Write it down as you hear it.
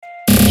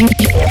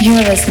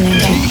You're listening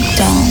to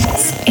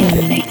Dance in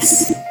the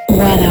Mix.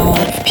 1 hour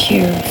of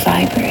pure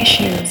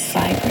vibrations,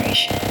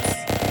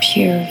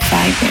 pure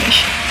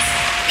vibrations,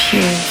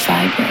 pure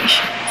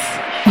vibrations.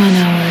 1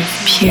 hour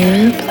of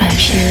pure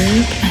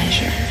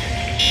pleasure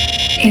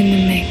in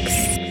the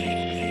mix.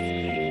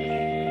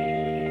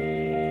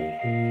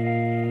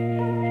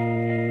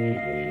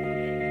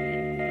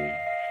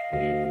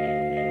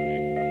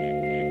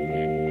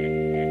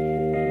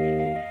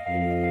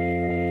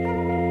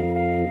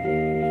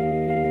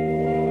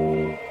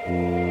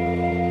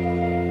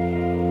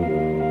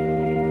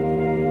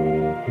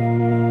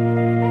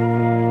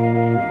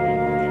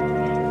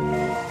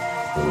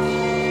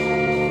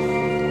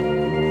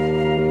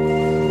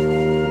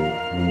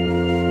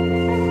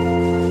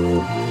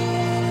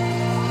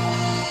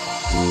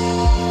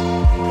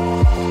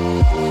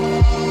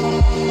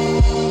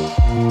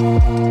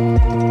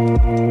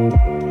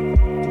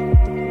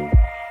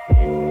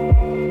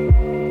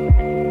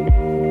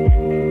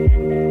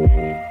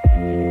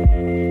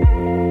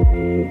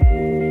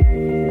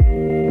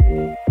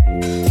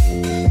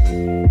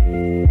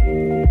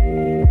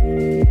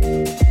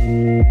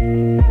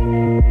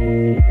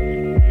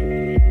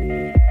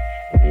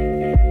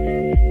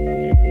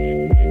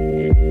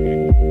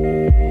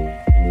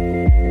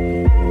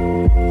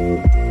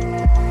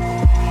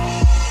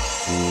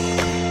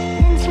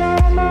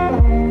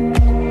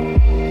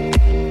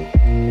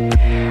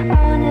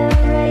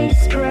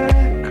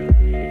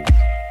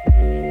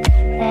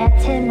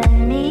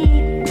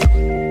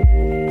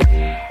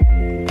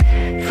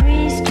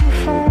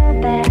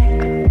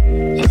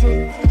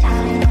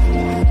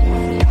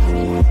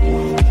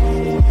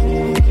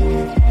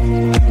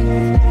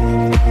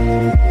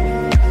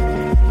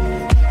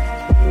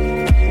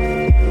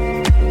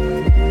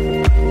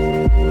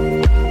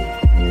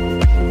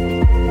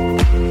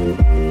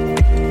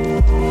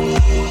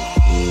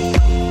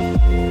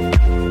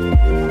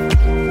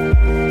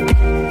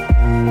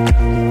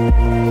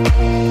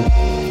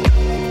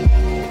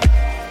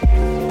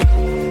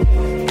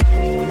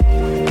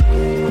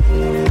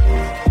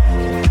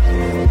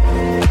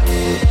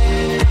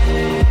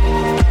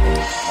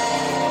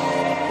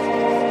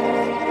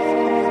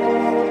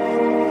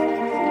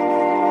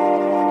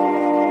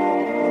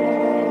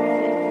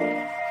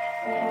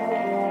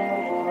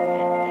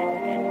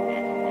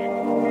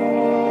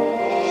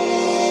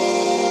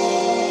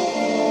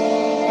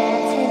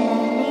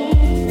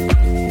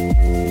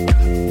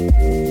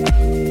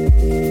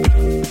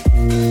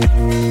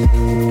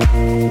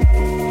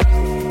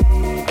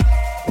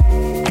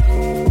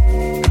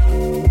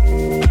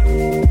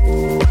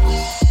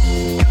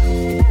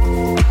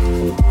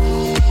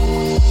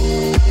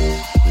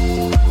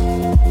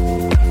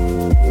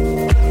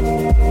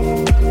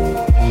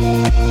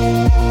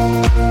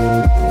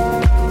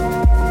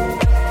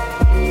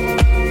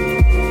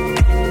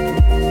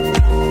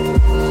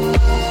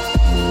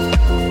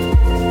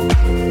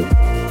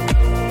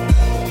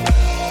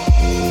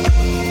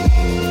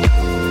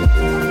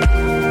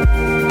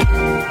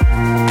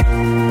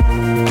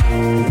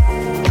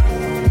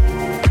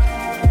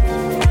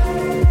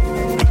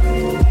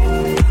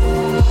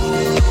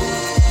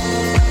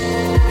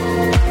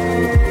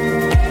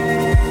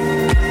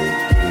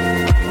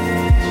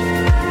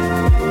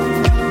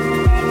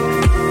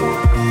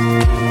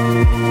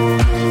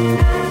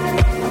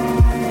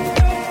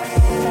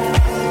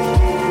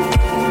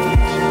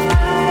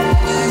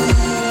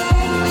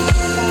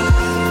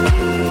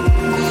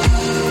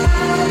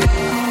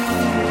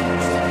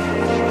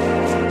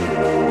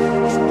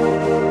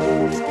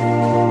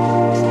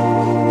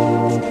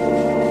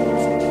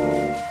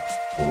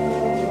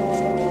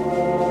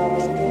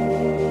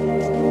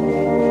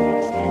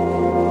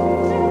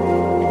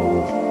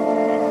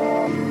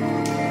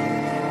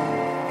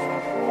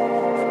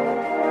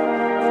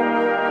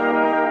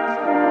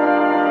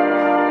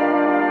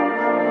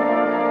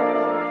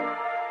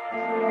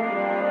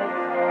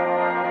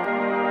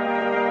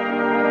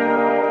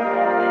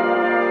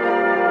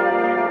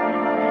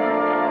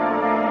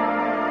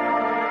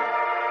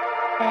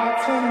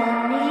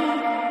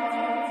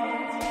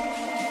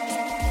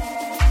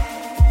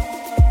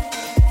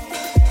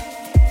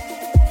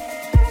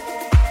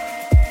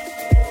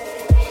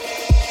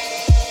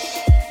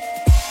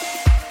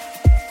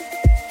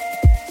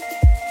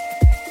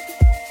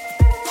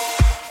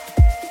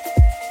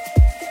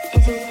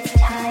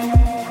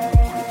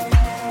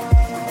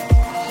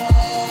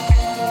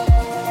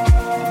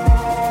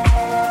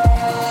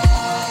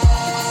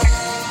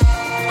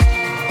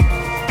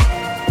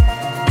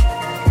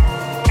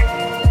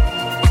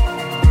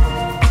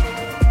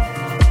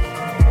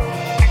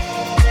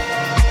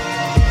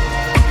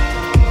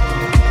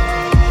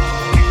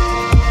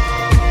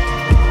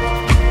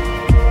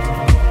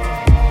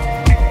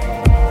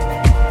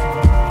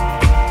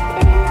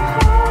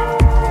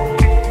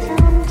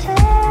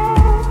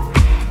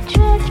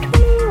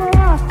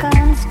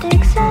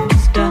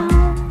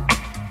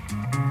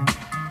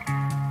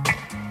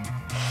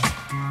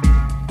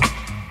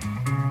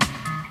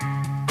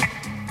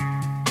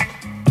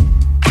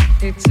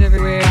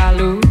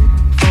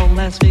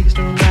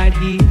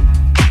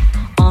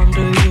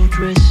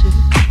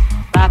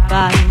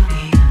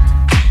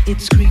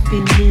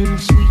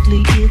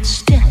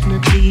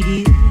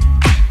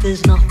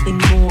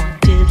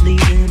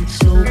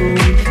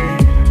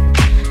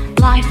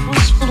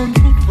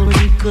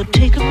 could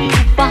take a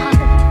real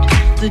bite,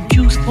 the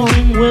juice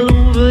pouring well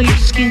over your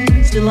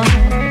skin's delight.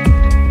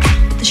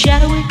 But the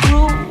shadow it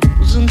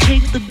grows and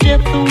takes the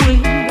depth away,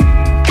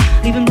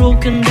 leaving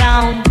broken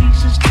down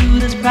pieces to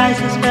this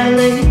priceless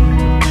ballet.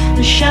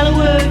 The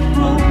shallower it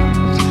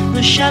grows,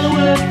 the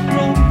shallower it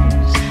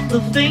grows, the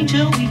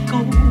fainter we go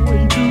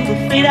into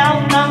the fade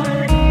out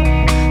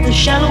line. The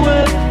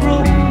shallower it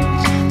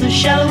grows, the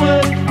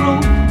shallower it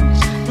grows,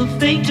 the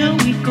fainter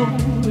we go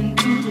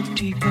into the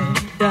deeper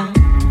down.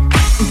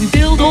 If we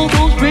build all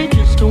those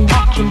bridges to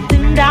watch them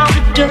thin down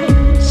to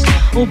dust,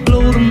 or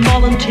blow them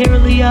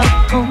voluntarily out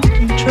of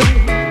constant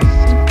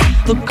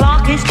trust, the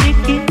clock is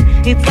ticking,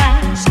 it's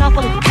last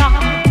couple of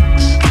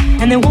clocks,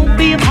 and there won't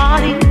be a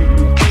party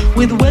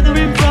with weather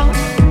in front.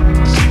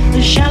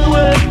 The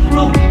shallower it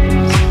grows,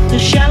 the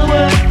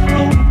shallower it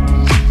grows,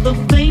 the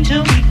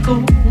fainter we go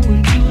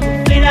into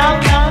the fade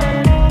out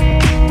line.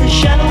 The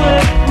shallower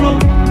it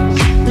grows,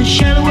 the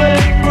shallower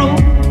it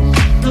grows,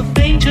 the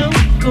fainter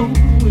we go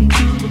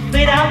into the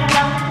fade out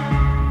line.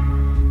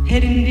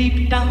 Heading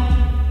deep down,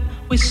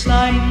 we're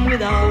sliding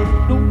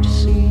without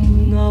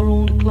noticing our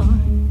own decline.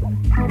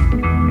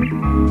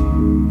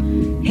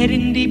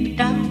 Heading deep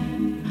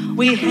down,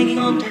 we're hanging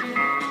on to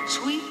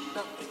sweet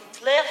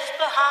nothing's left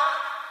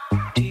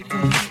behind.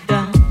 Deeper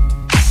down.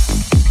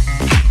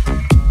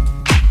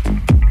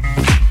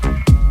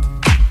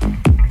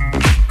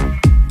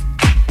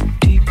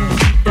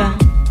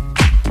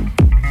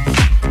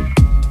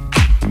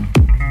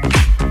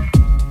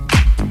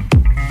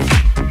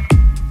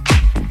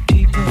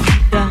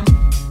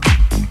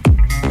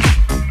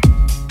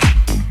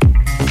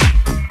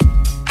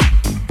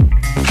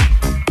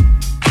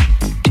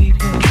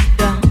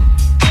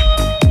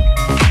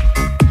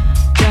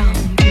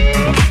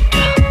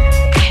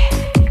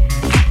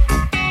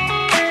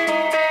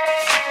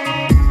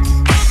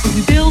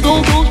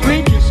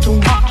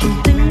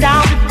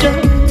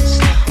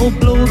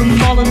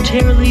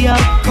 Voluntarily out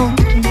of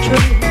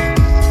concentrate.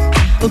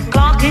 The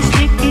clock is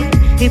ticking,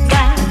 it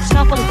lasts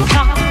couple of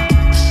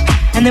clocks,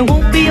 and there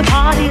won't be a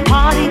party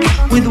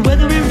with the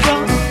weather in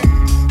front.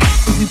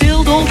 If we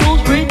build all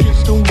those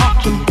bridges to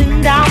watch them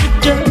thin down to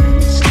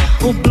dust,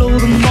 or blow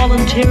them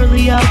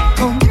voluntarily out of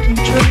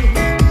concentrate.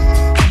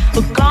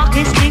 The clock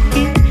is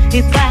ticking,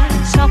 it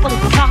lasts couple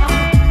of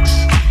clocks,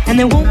 and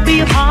there won't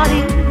be a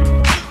party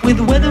with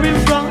the weather in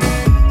front.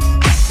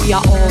 We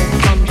are all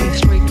plunging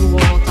straight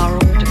towards our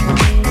own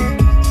decline.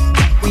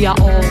 We are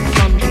all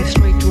plunging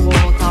straight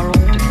towards our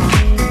own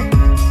decline.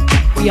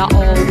 We are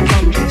all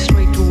plunging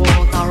straight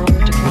towards our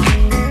own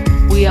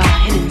decline. We are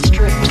heading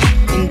straight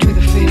into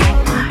the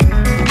fade-out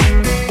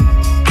line.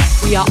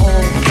 We are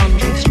all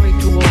plunging straight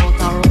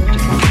towards our own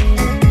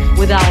decline.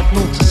 Without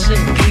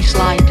noticing, we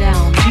slide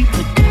down,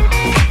 deeper down.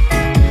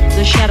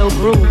 The shadow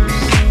grows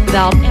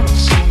without ever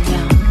slowing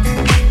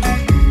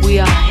down. We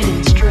are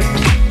heading straight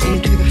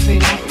into the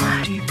fade-out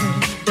line.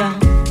 Deeper down.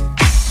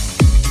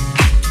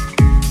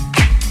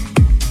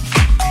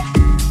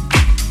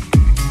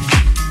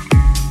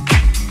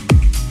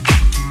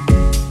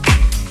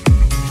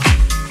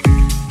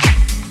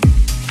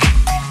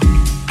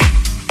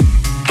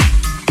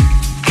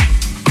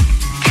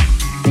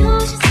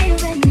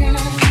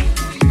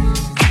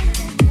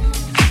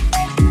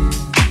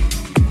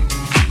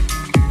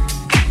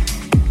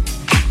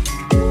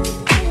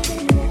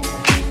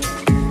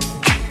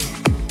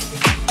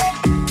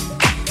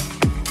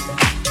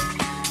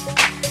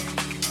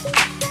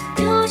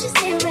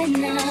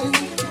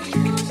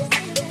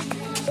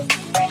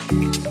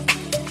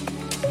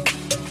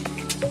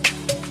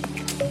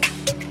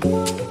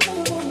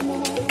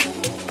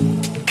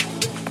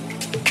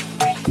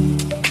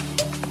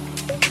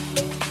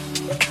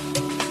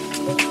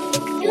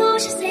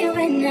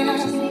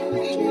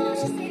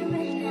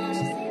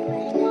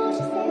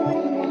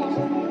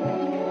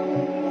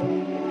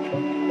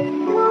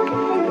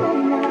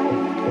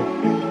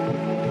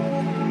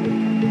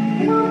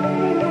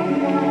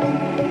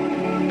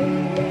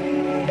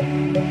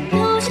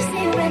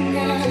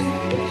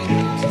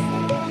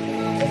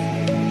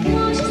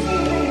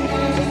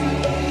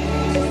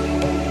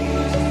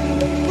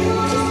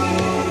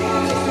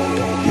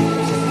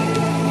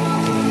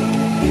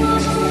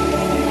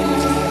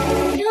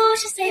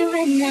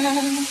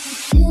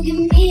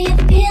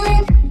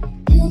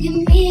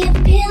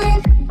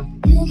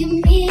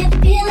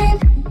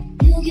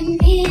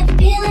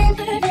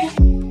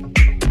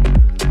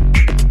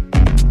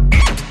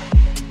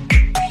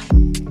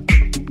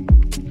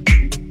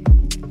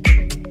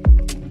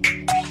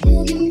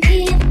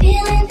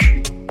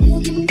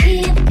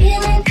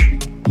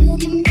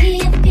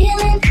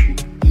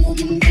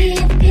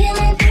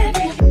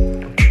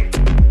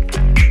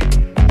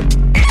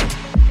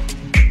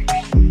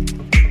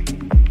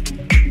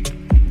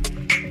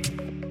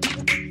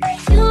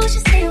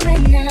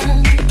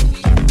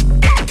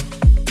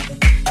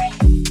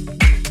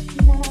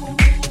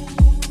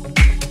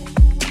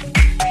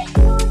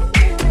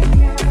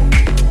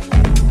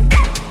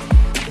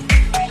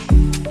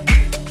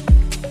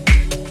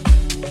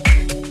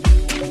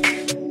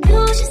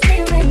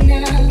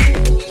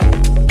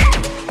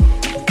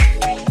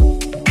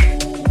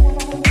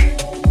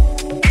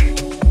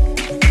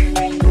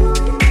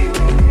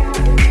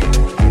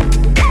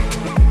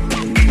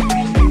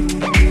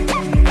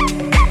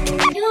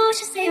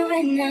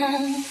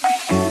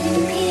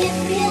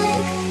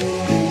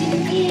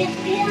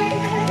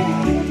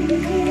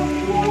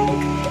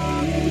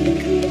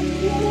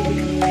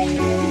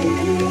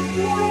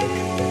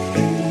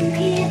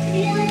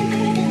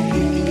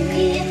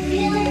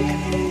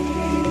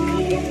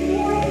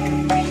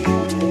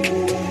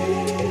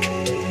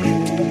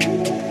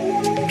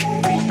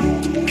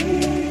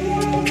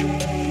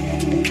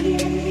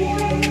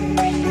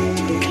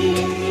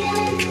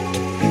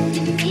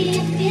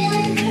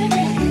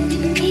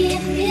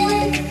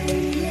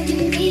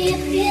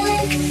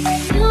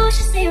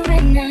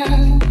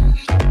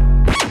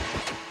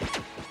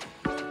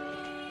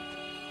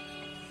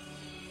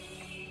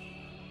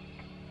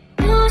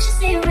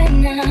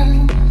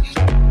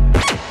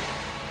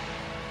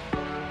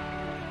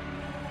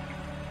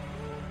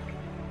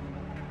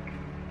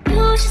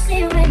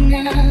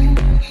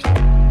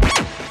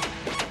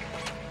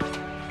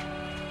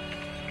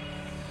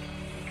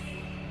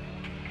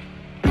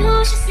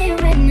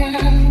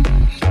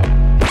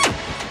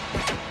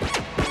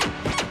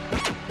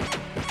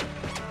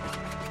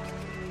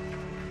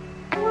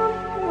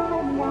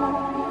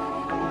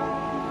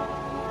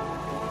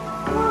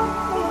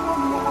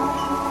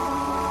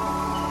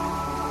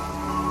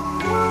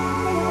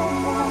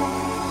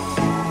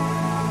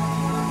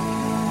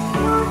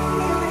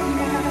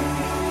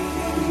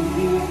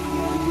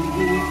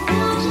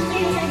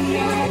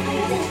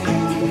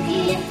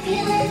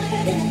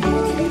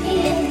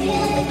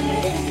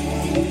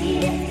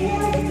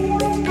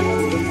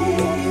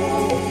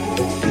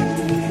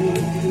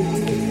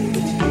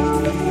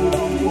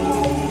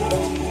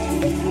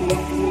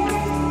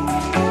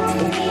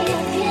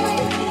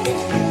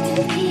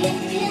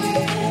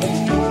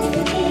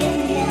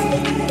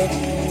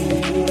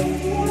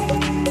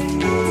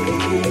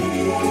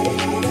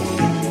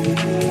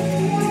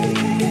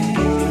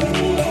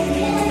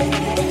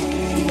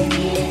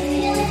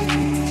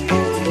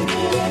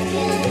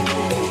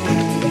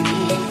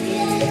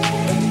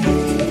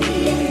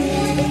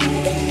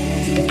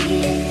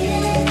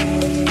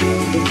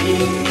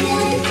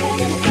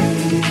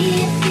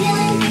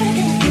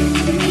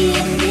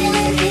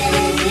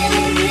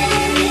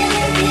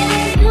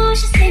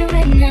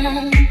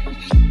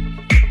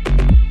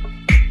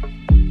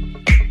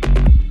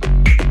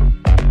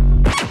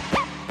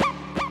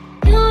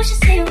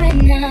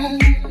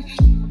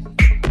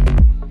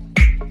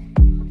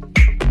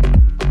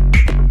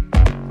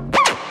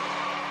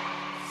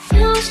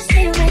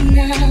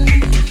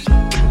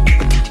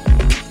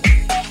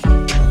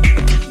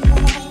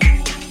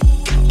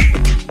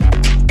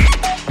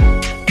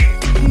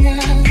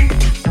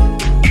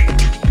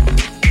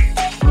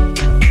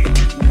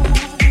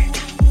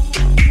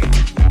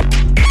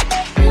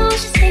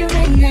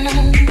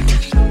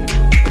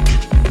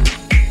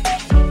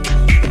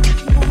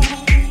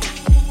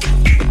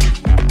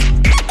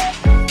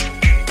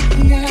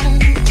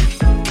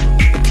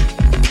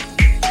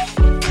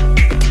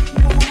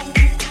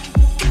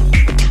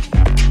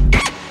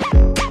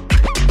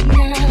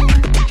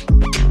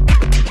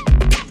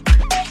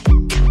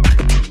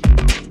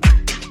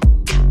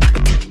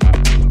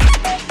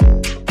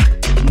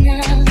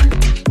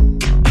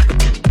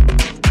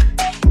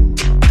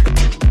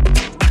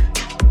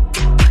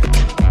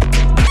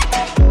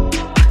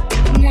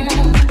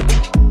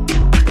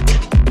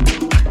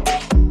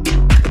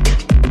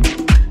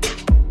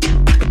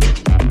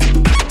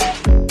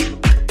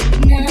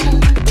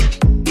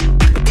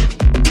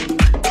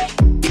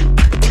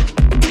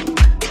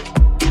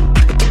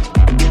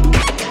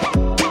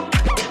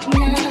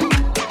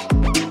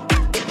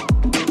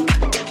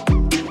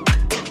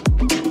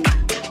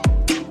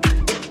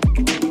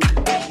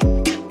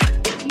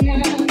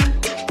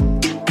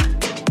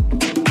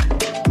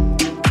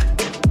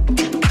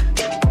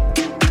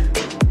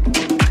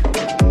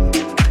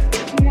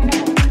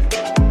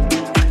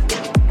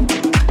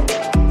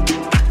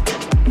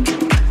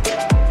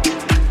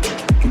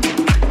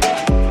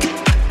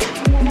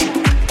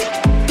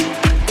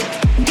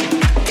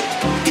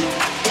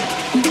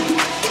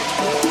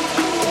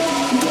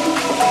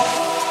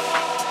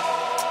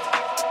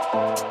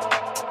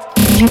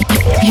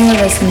 You're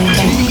listening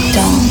to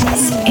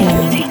Dance in a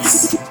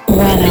Mix. 1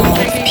 hour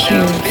of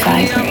pure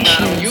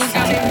vibration. Pure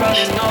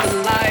vibration.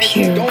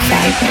 Pure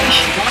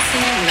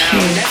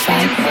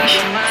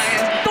vibration.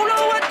 Don't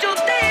know what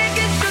you're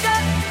thinking, sugar.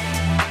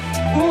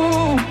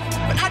 Ooh,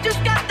 but I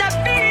just got that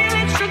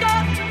feeling, sugar.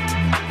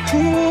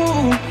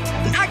 Ooh,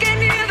 and I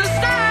can hear the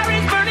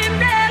sirens burning,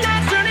 red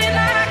lights turning,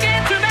 I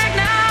can't turn back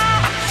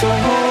now. So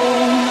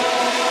hold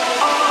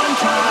on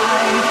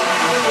tight.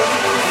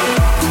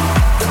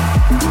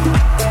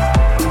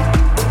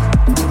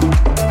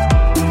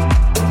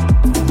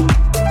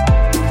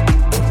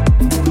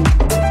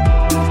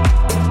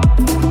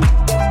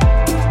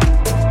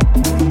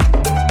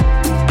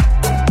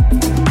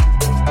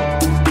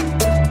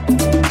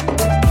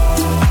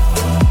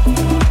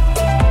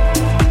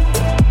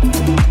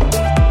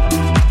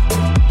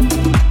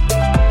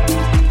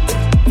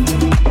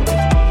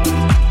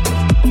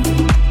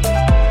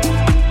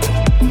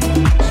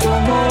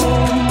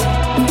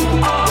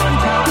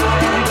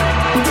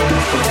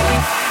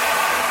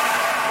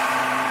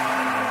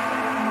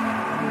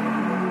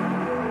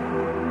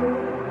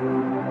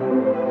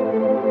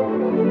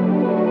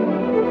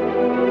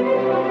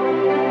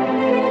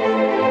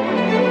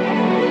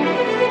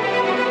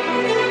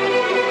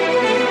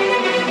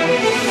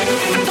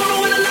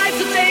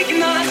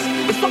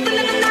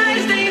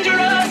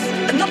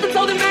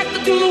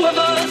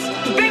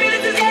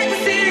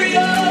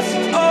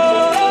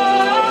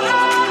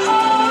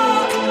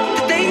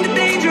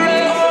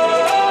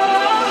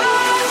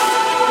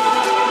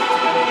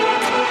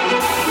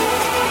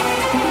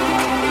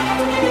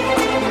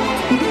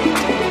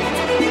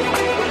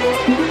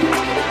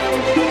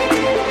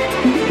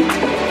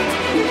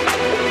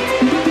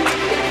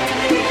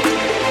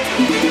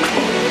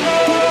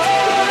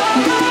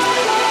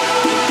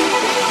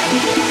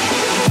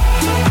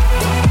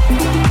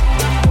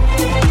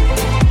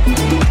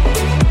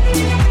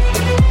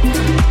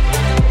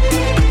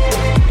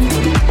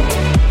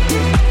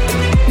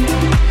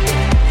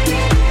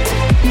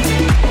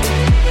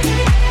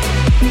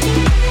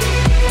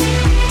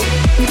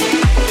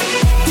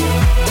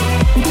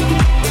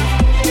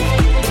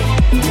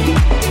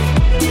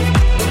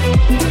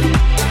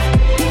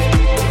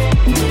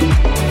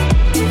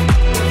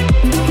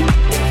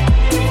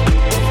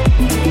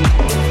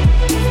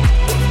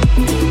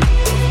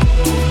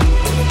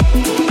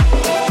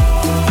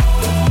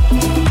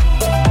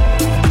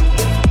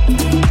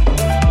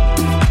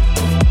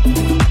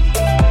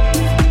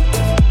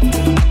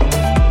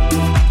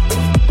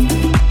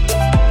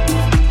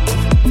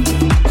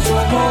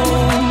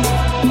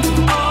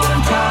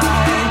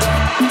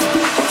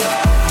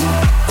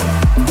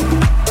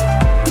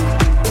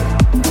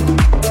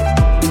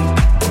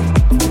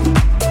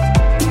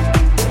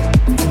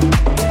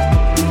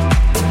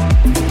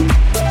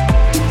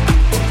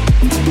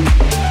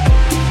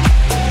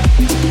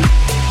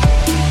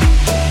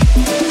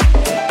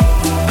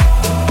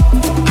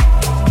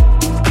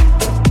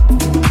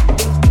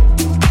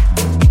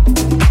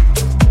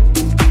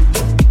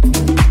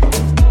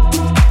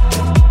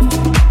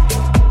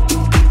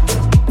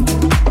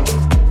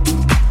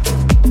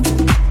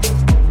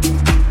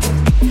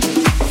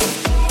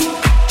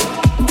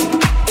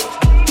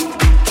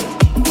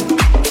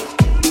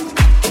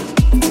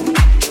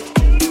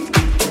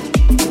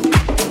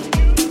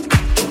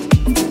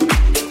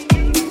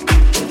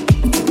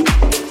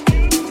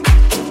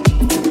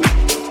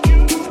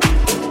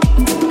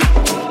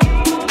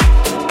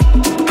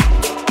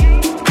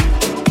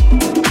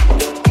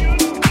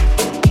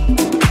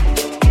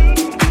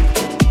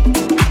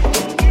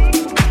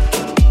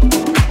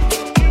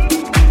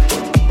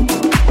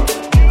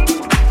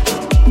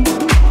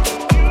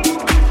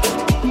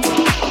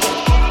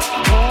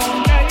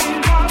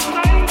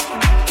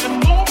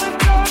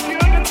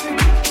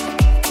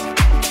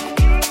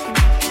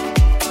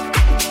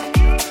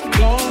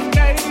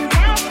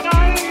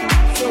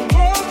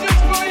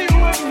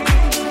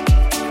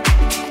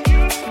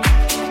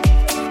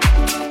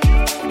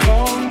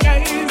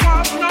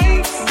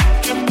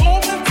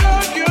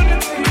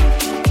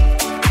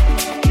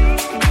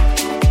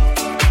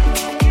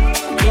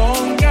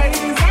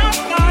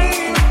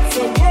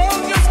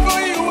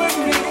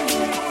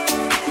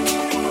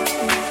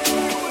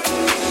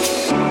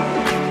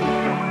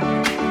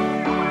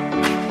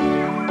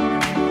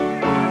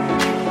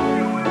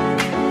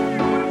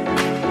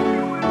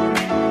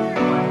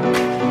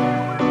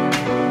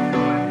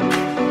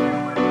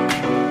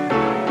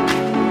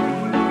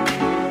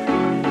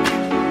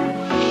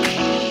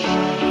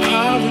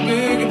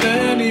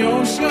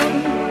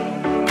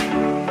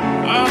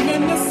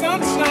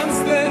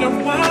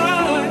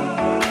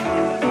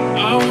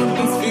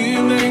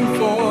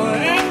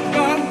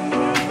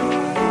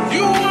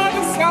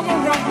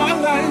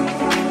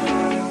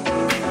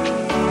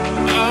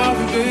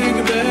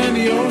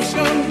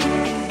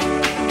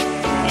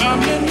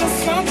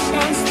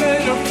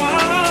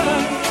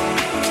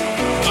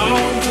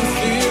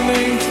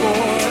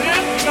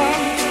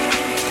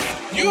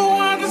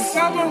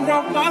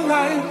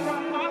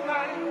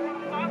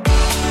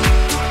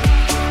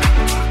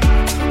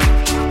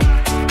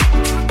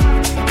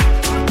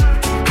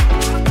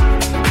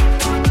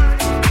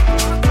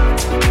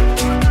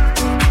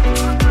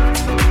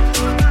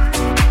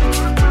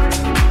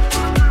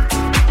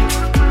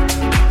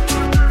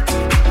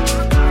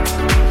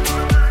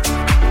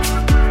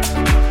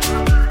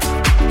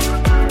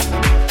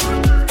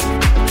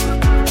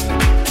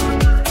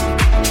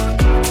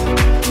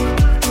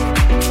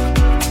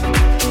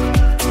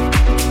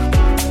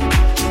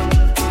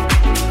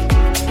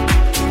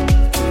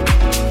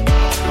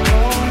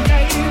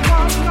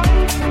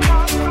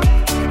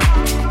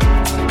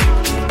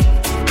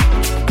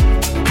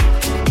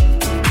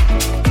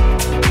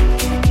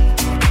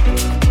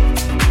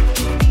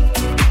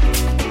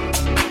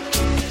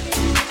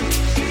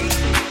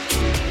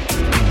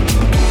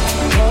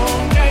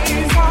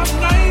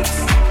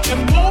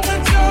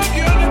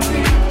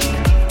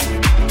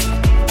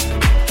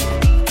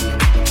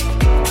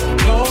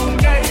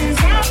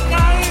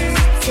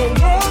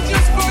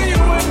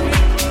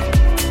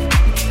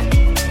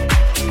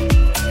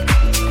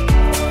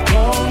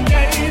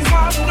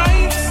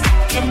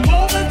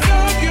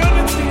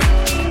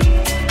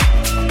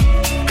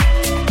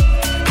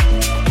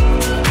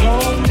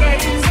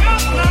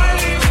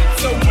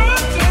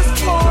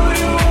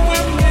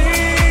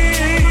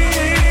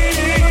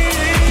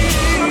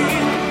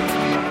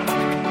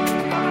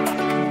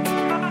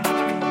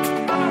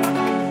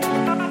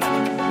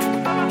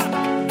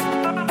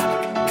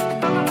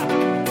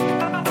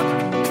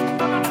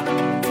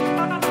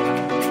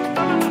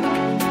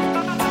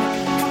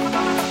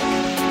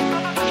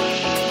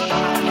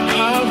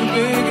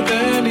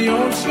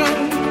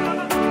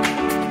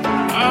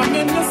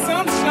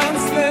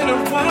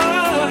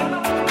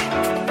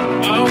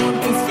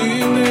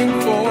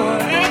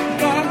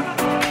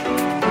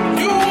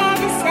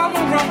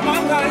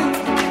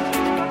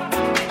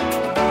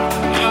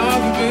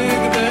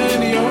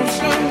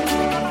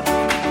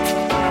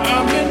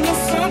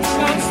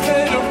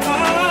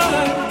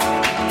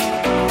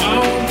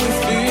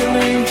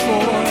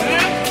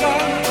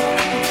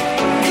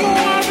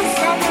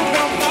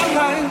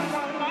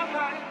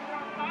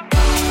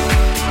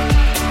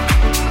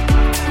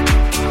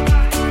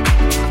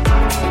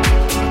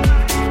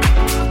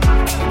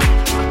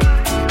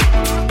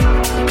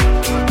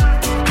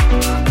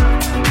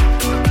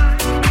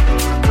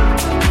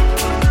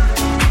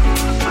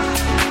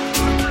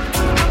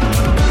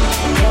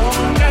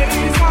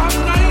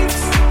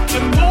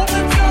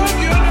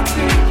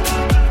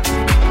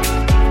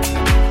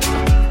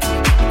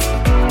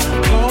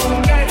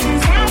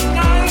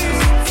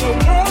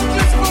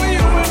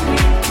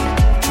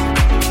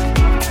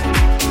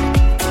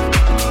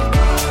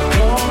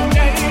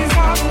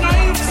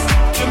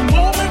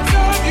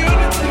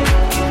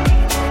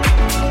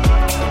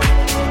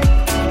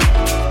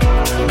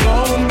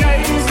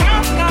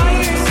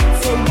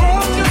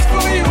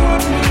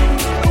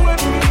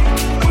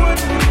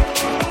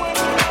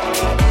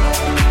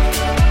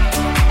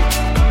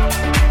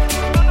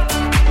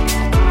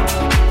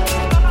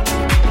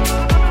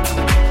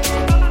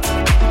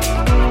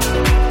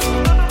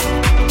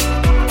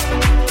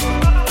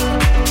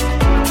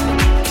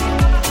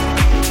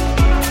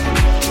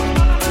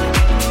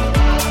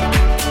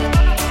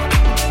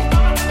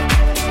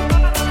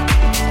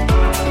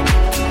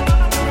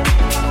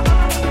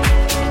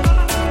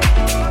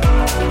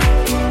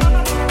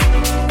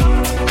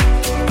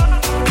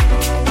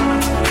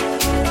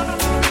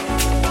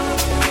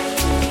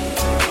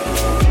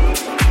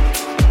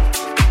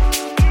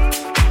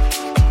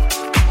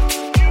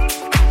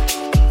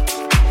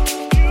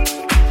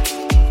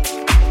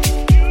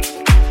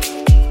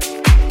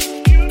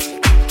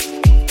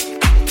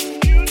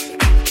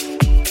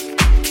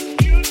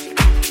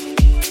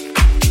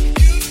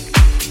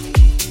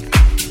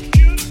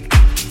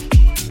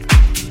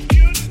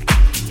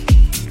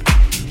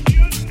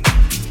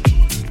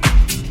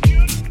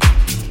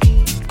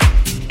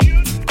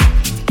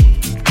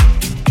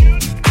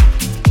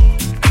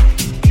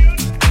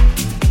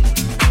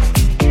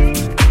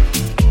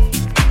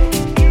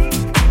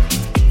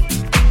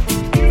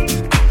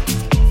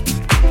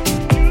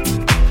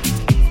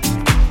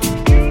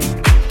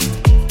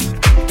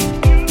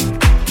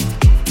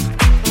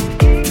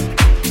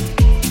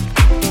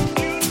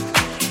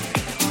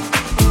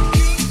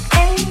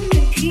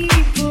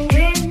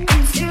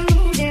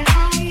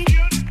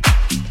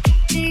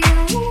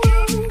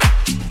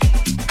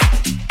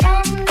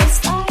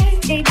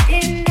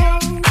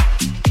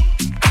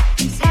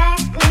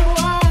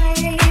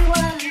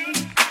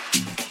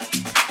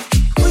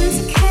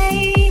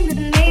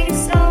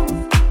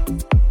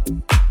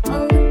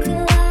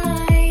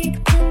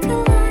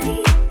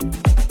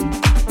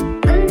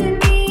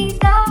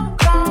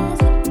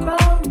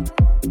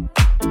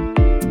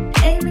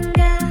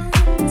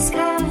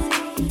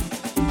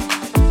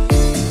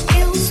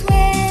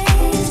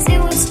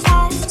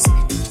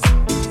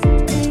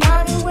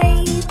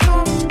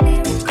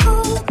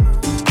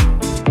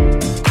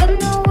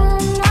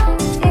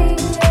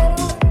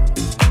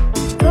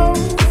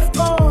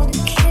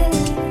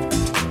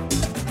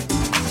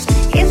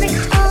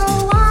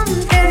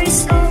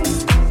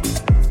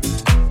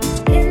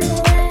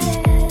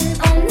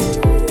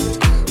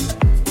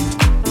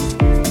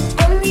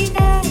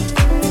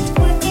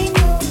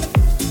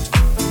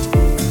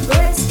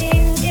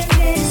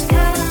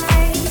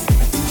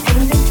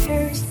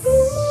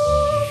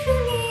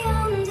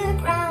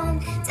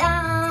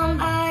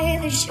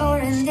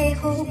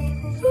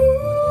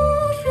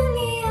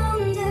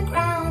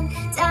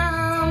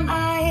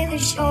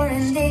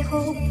 and they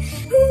hope.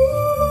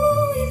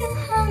 Ooh, with a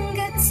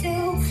hunger to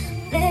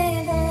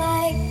live a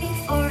life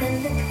before and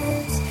the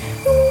curse.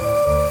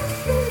 Ooh,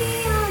 from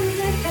beyond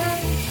the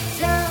ground,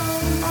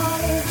 down by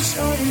the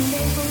shore and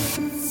they hope.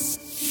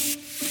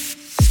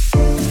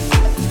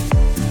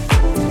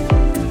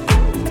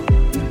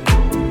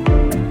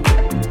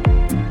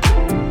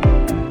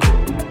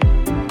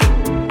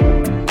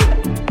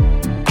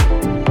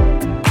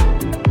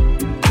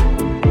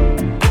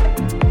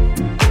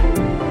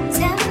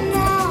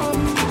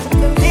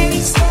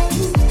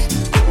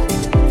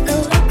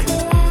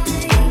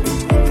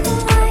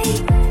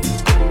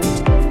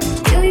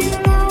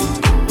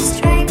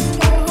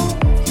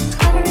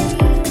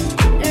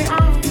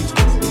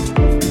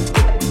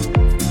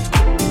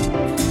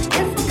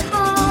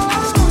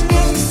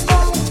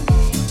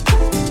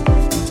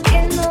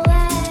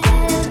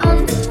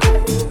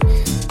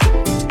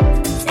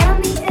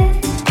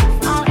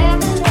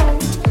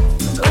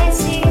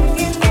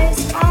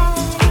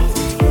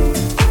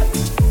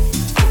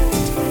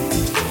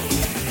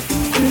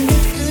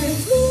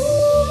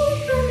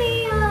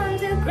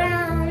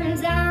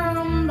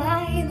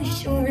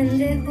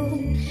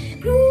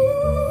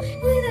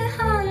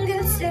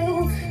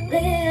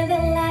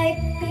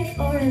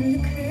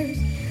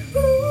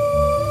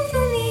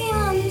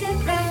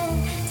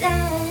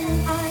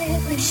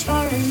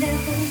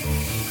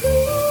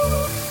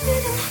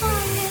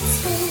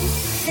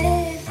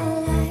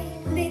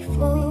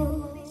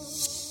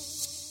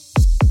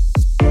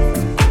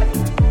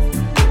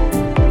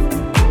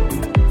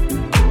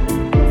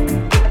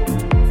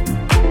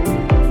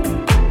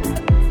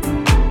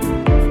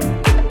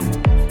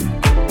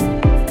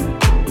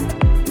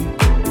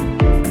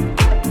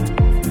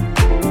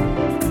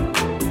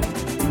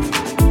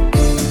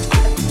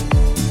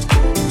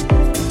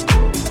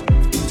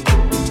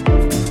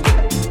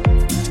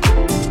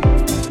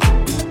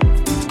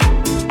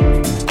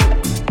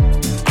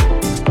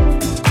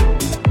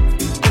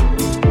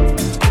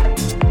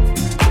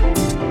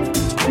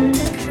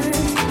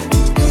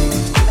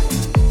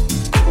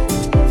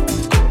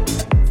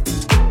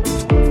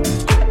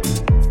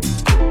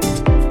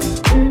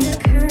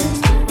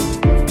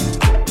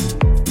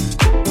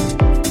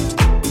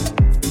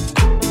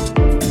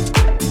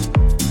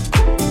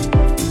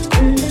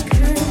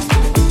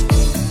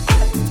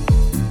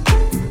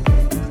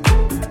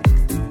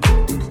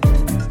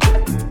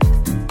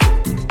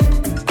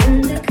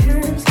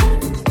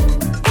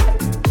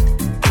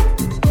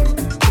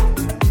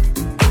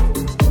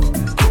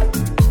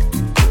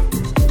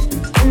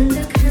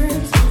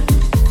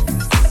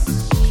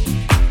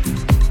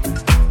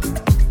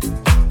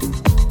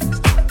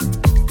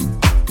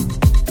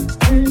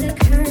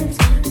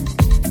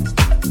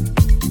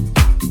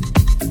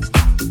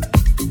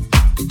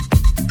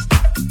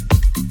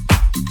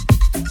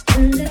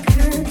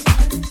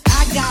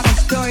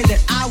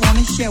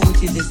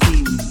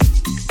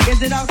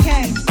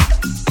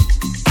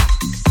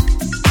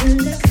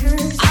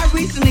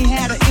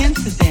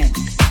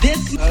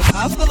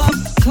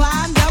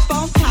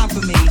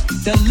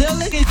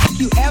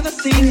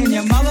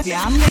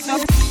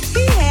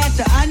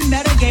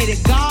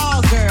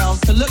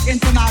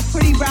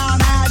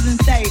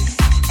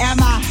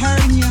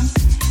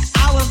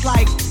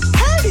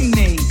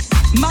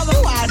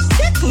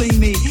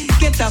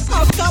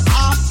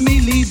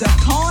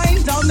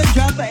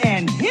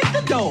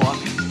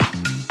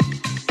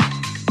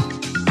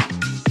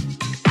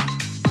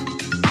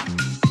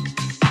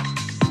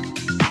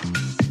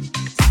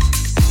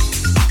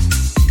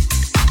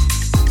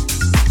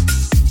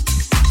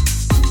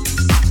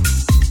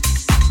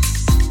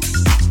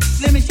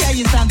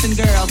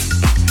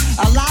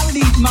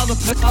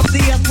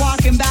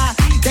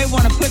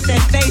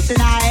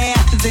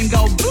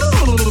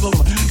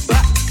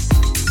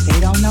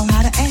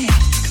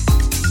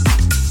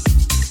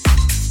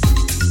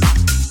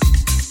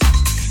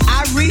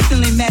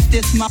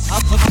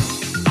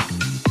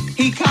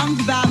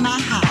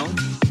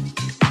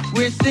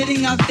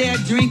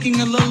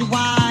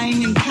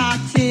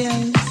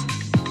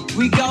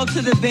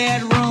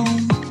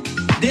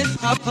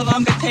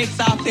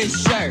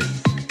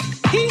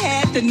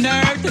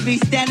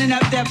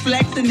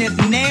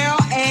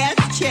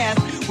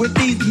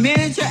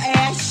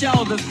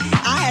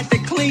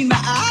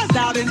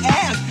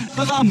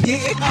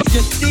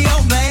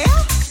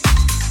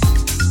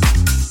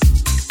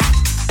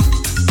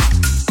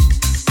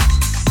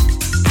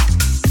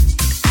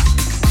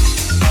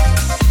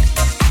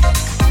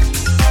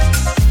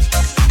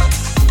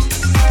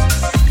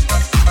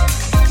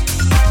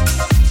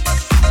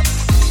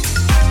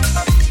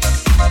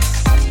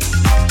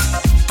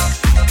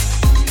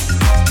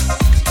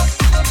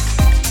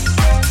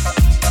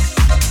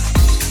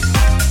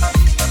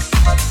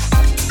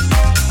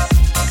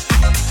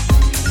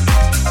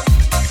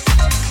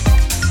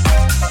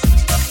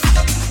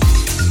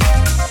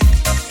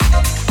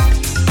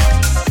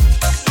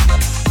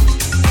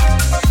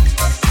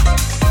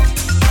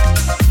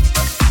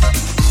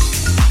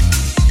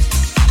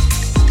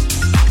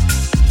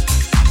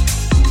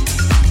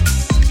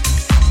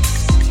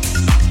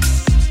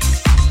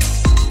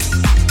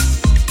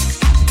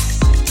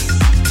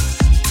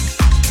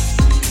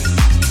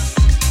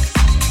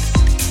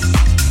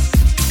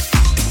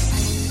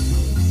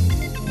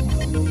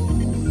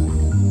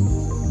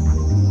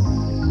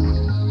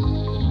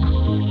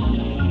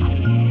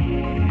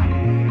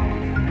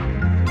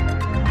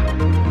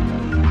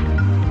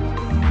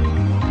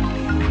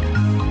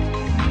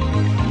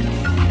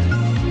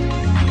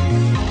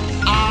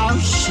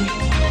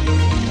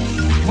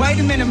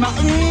 a minute,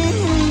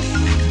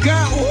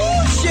 girl,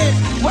 ooh, shit.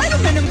 Wait a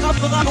minute, where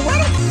the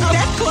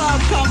that club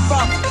come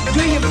from?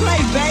 Do you play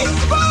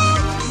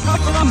baseball?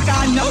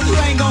 I know you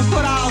ain't gonna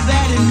put all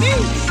that in me.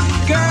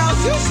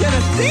 Girls, you should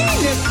have seen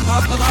this.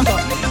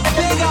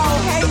 Big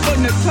old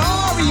hateful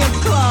notorious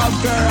club,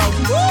 girl.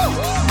 Woo!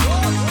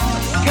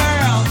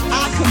 Girl,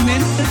 I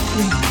commence to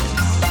sleep.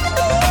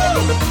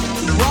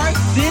 Work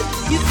this,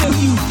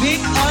 you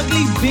big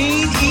ugly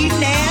bean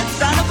eating ass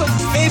son of a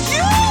bitch.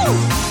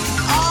 You!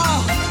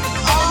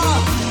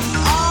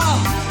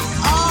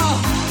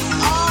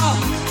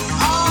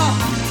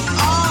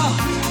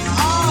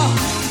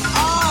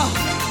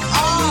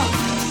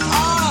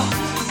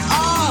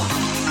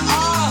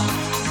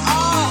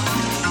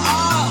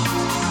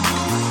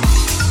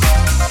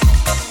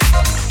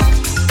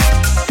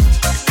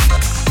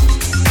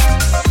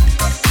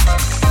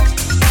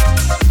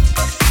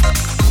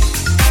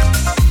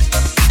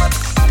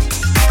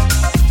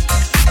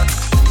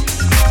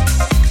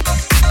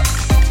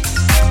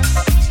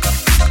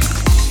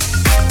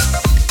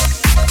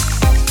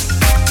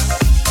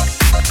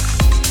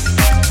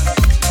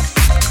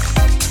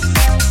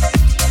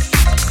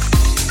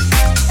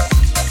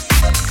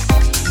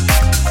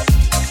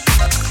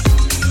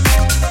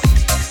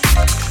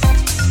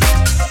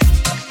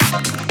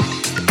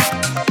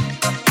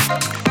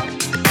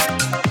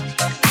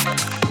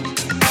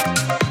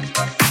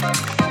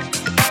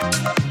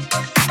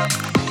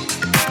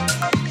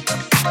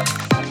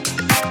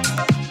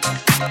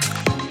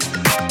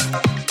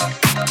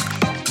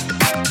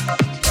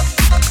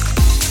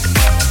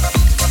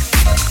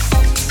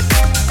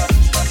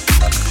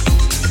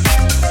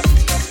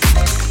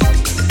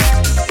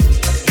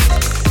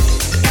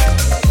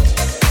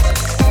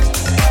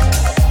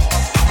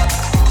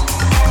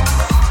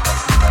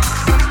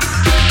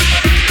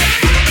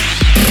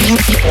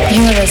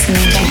 You're listening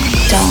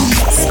to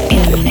Dance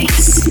in the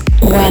Mix.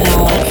 1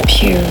 hour of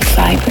pure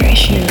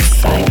vibration.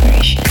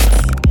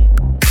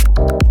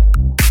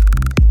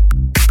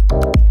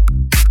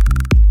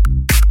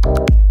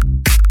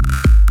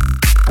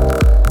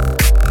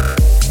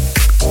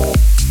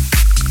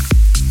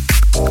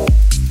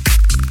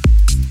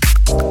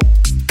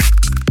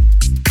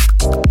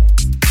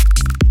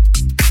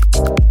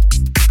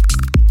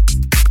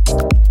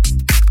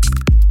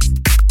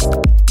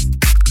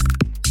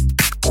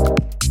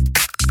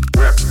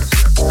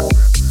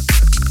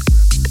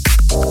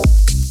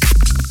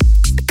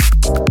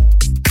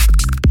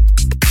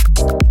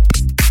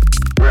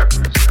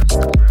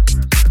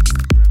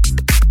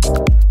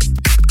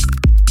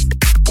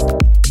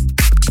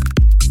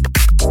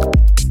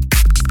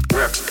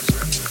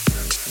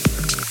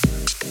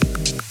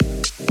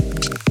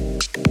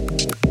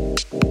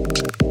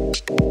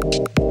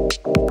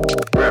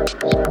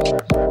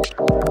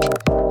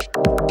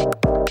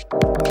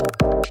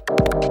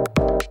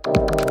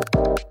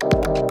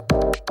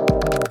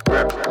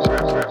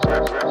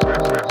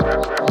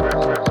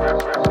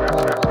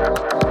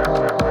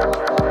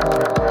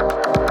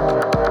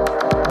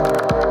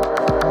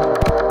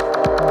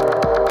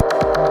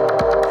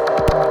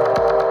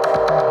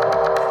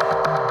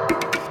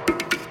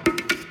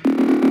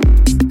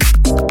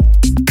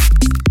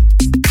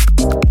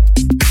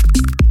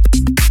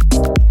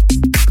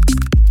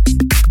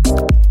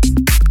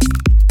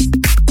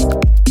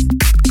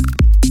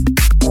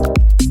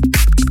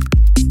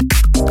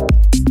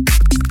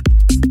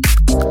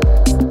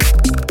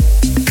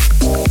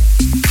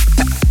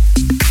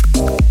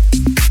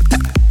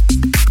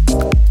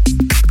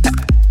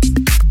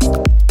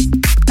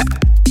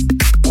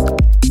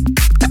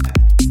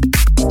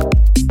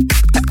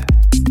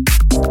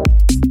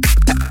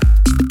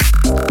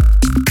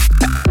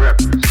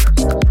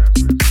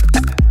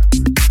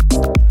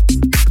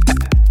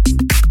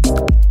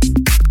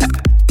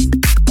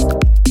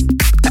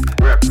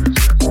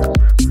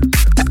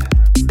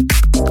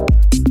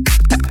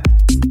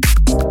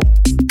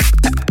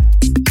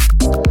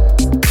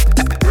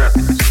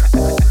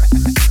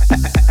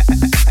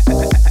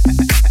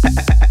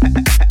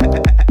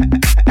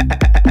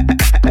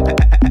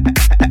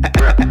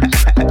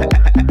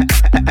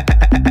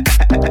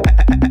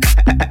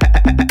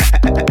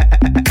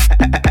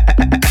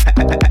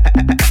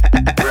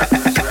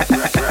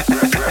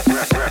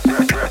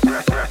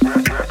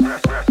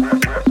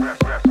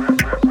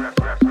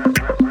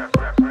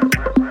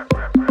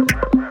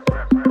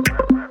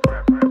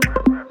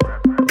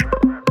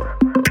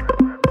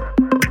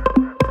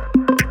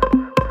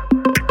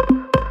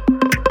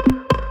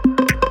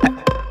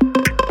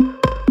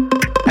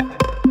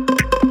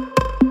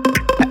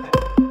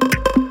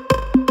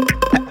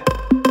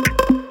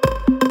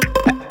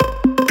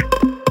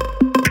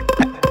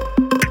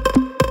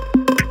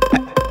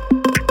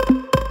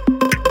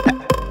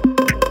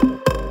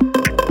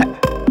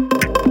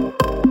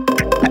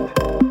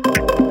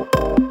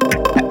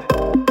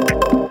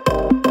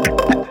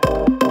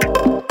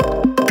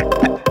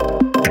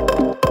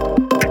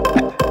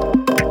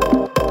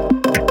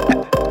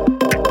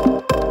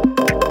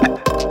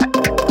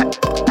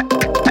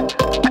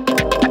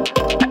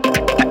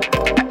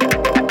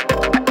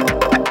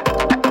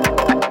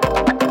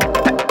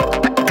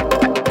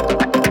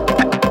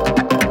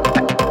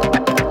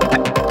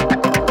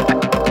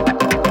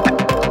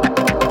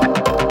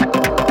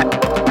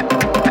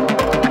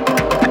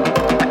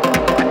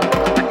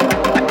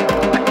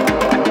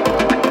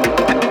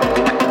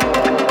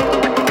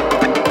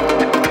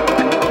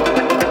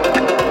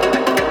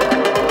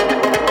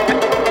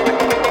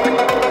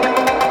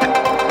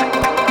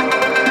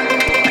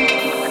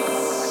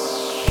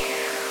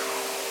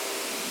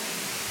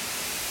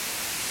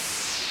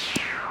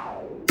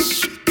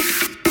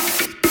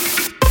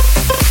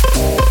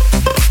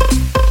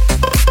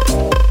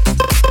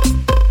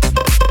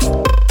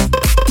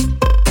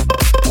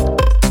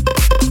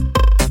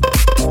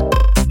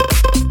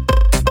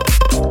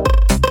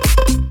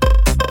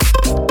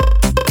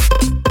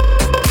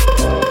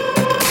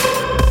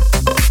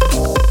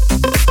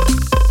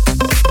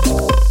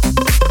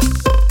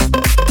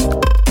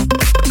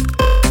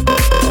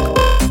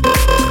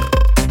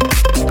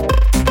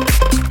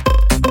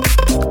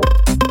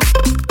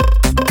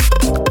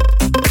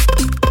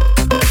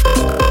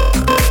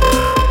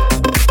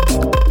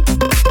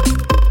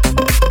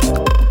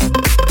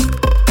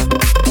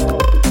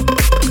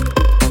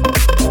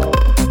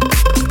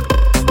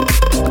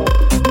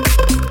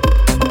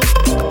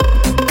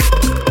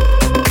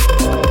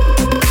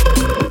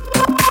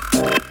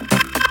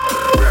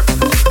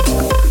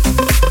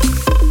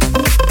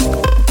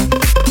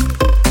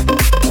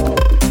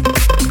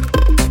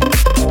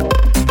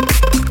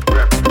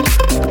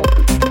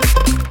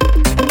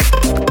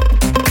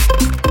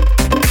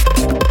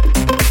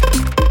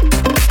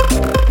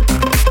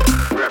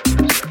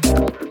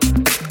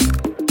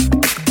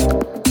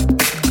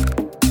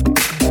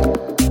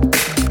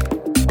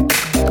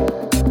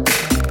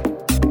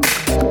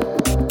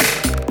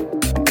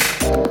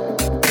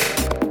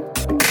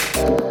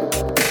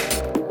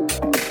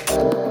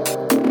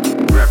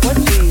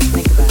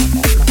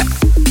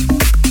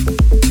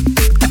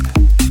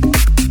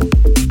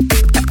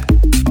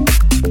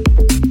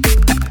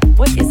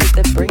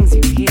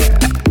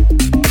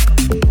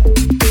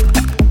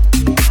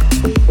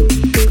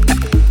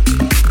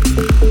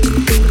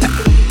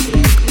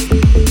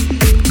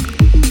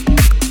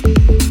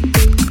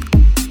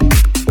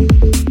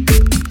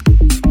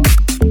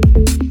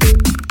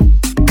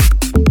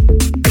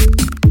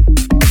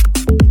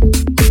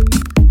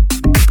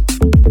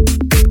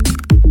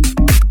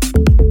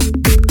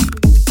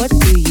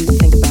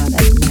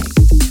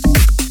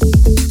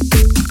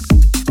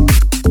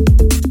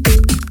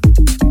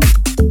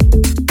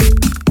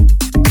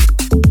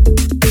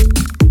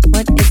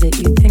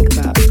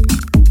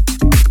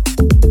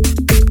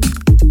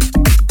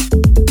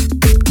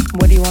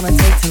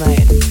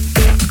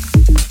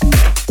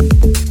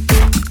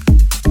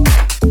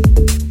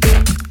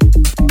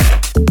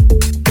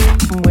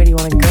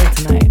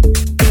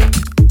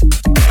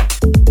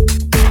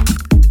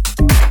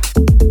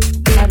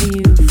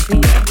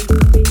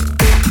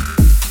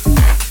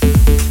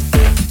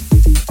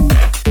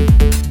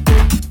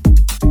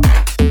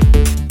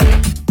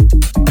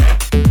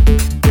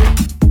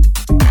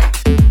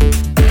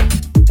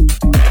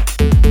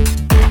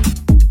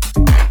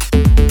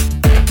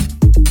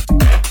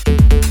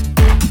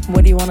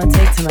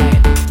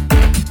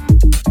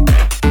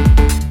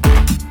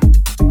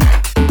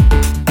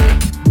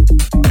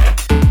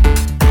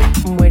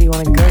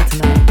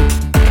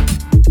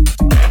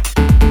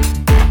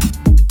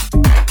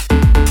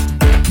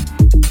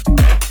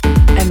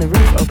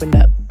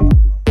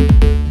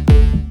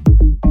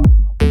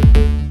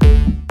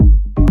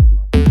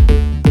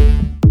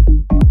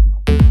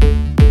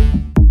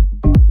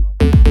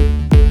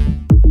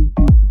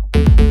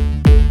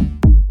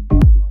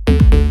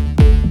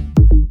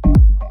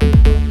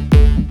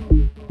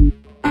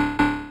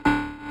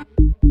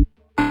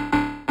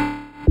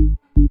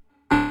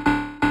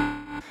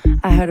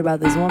 about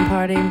this one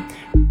party.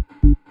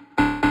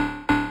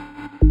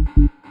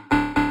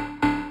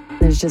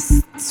 There's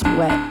just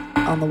sweat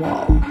on the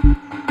wall.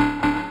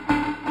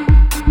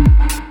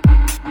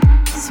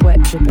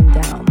 Sweat dripping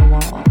down the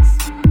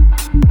walls.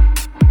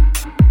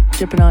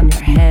 Dripping on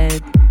your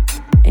head,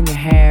 in your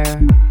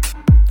hair,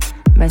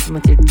 messing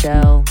with your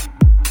gel.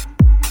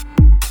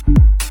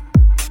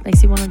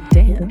 Makes you want to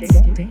dance.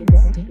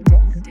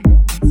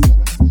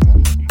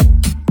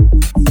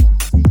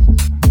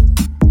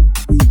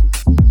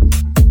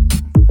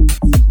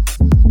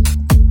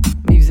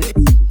 Music.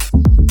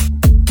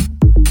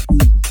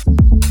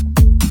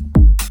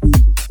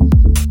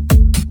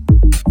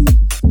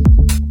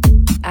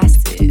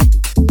 Acid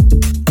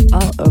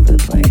all over the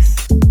place.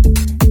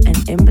 And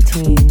in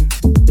between,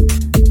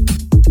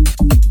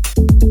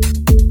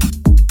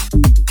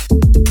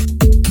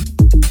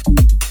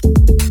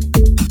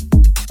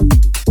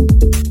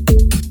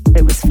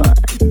 it was fun.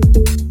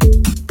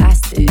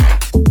 Acid.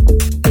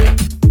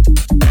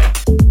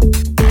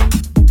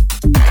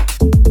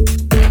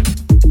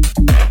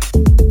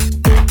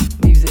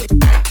 Music.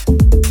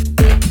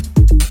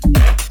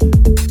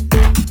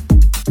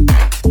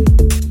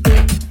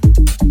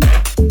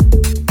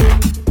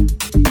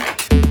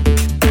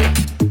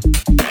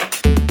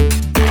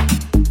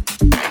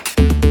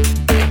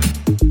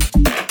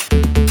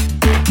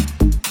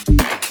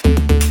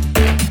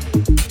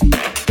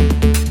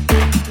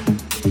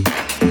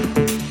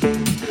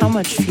 How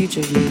much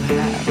future do you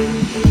have?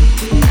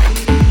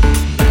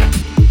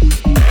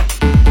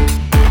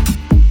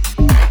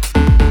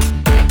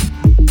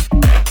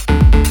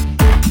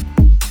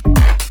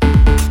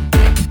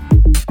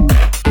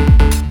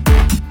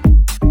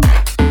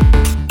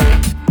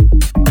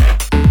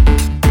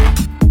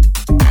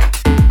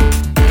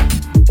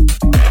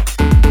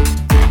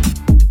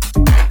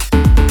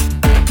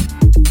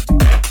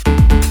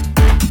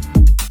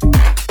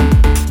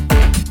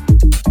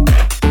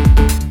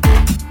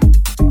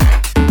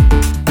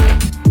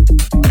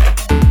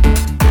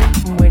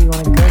 Where do you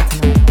want to go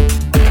tonight?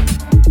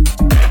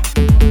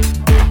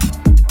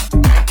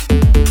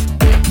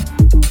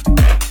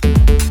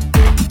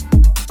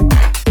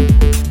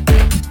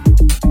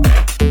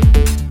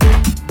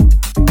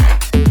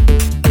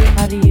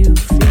 How do you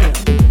feel?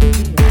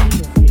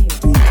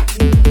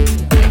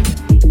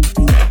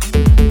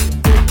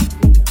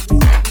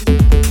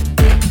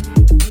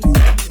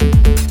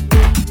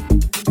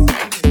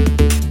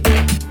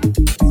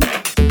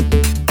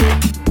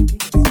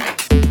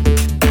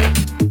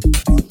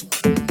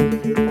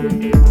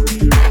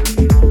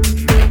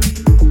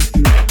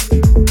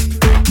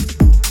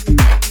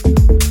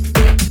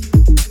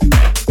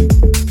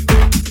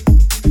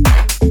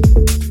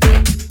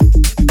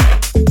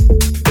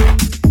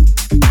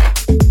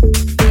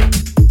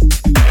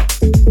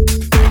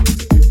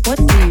 What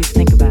do you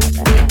think about at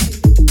night?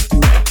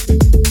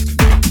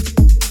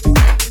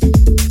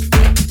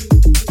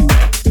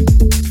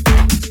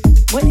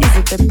 What is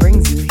it that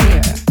brings you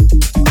here?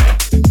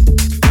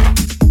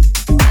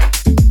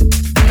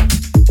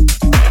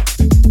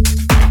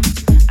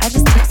 I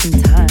just took some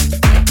time.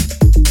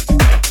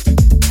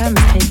 Time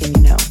is taken,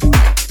 you know.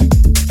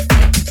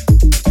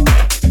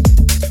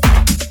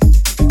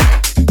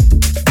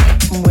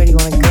 Where do you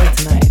want to go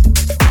tonight?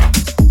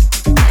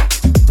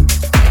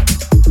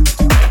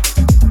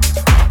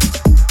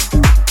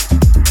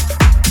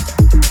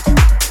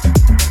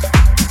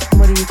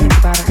 What do you think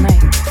about at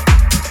night?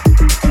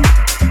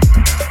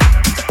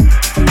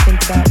 Do you think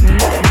about me?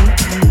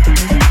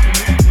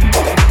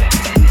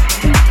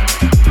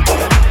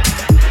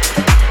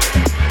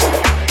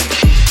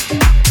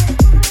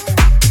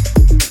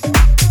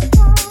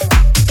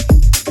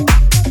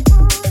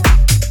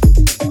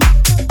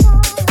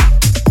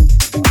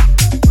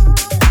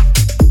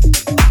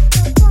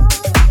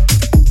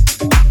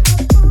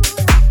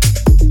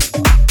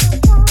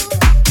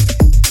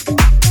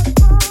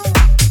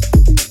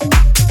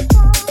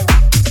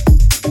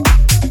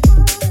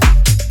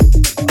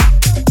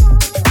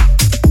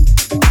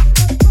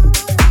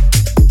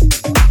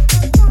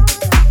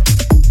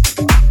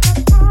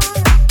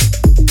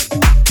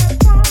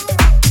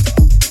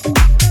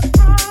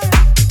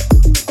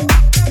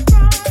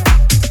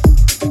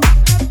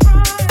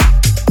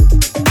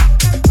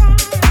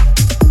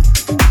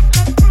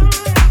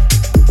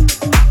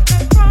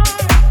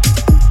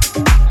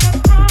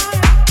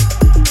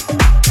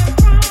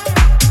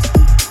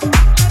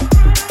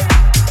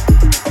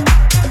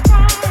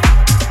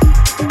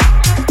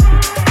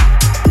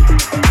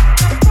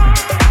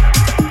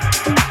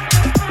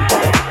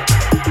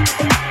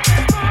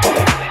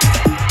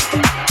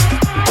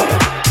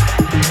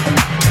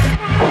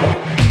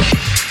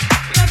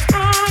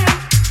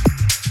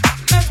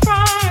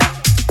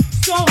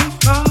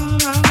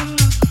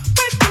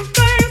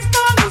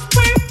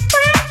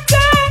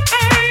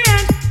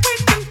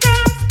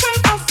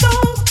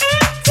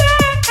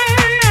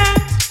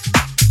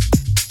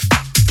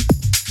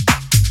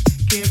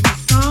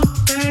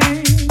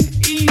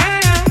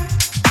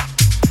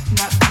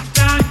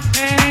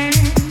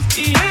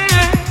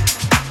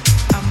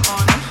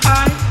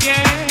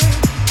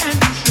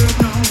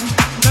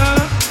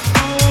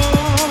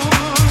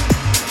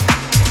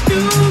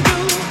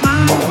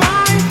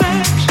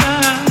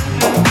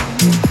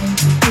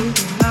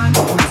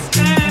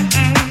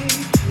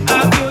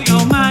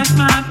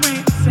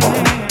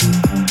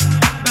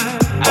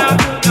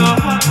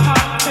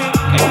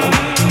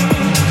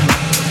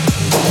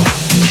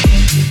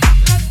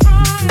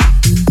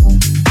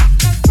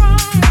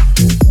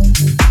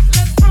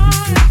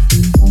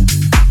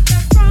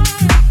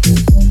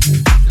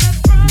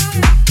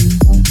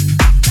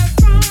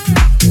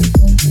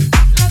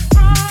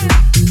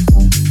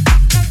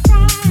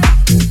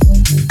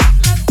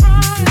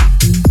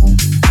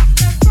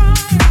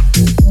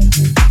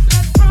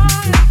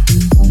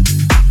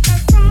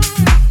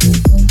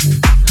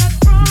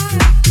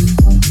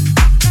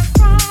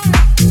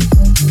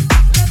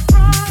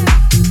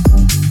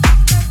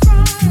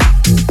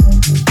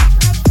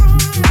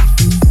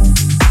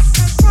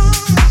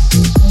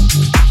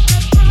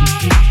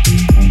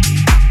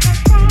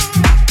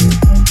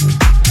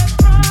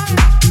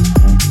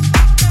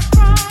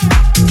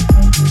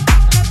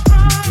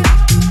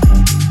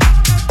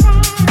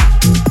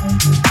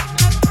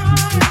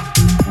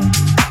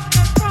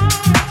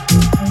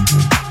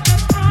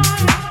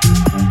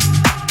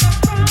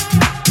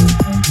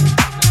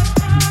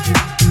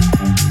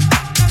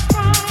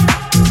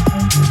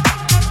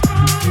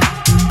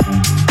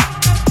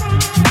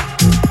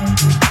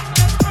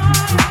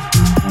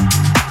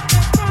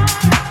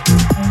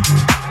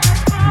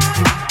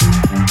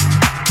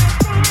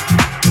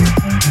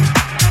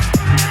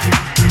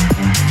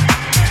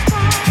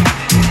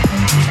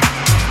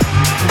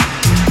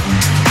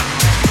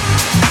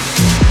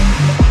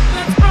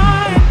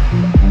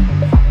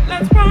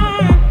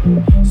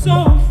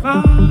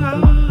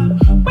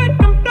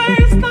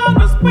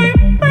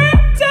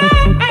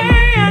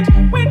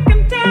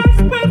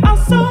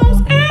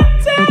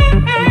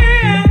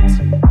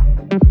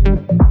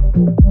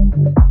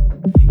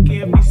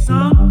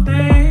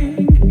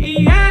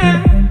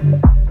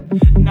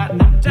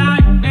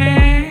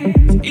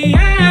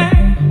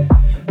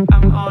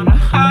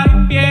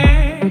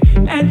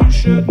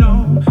 should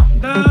know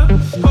the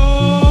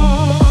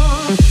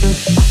score.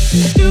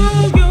 Do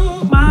you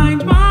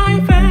mind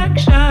my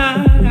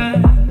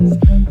affections?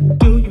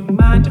 Do you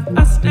mind if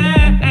I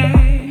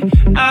stay?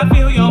 I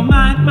feel your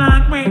mind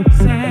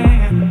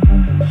racing,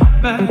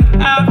 but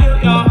I feel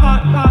your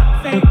heart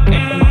faking.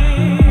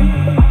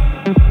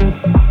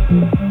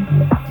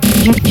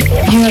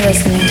 You're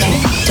listening to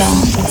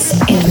Dance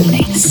in the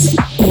Mix.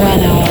 1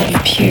 hour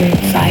of pure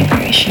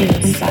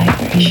vibrations,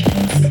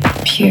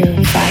 pure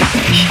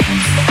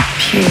vibrations,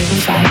 pure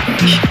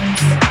vibrations.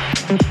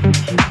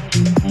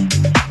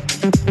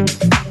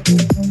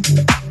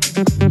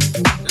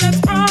 Let's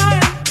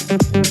ride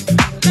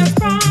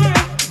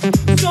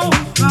so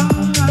far.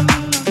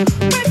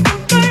 We can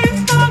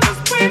place on the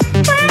sweet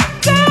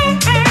dance.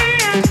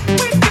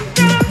 We can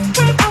dance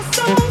with our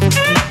souls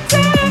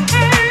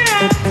intact.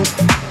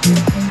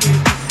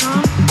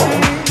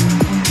 Something,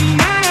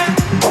 yeah.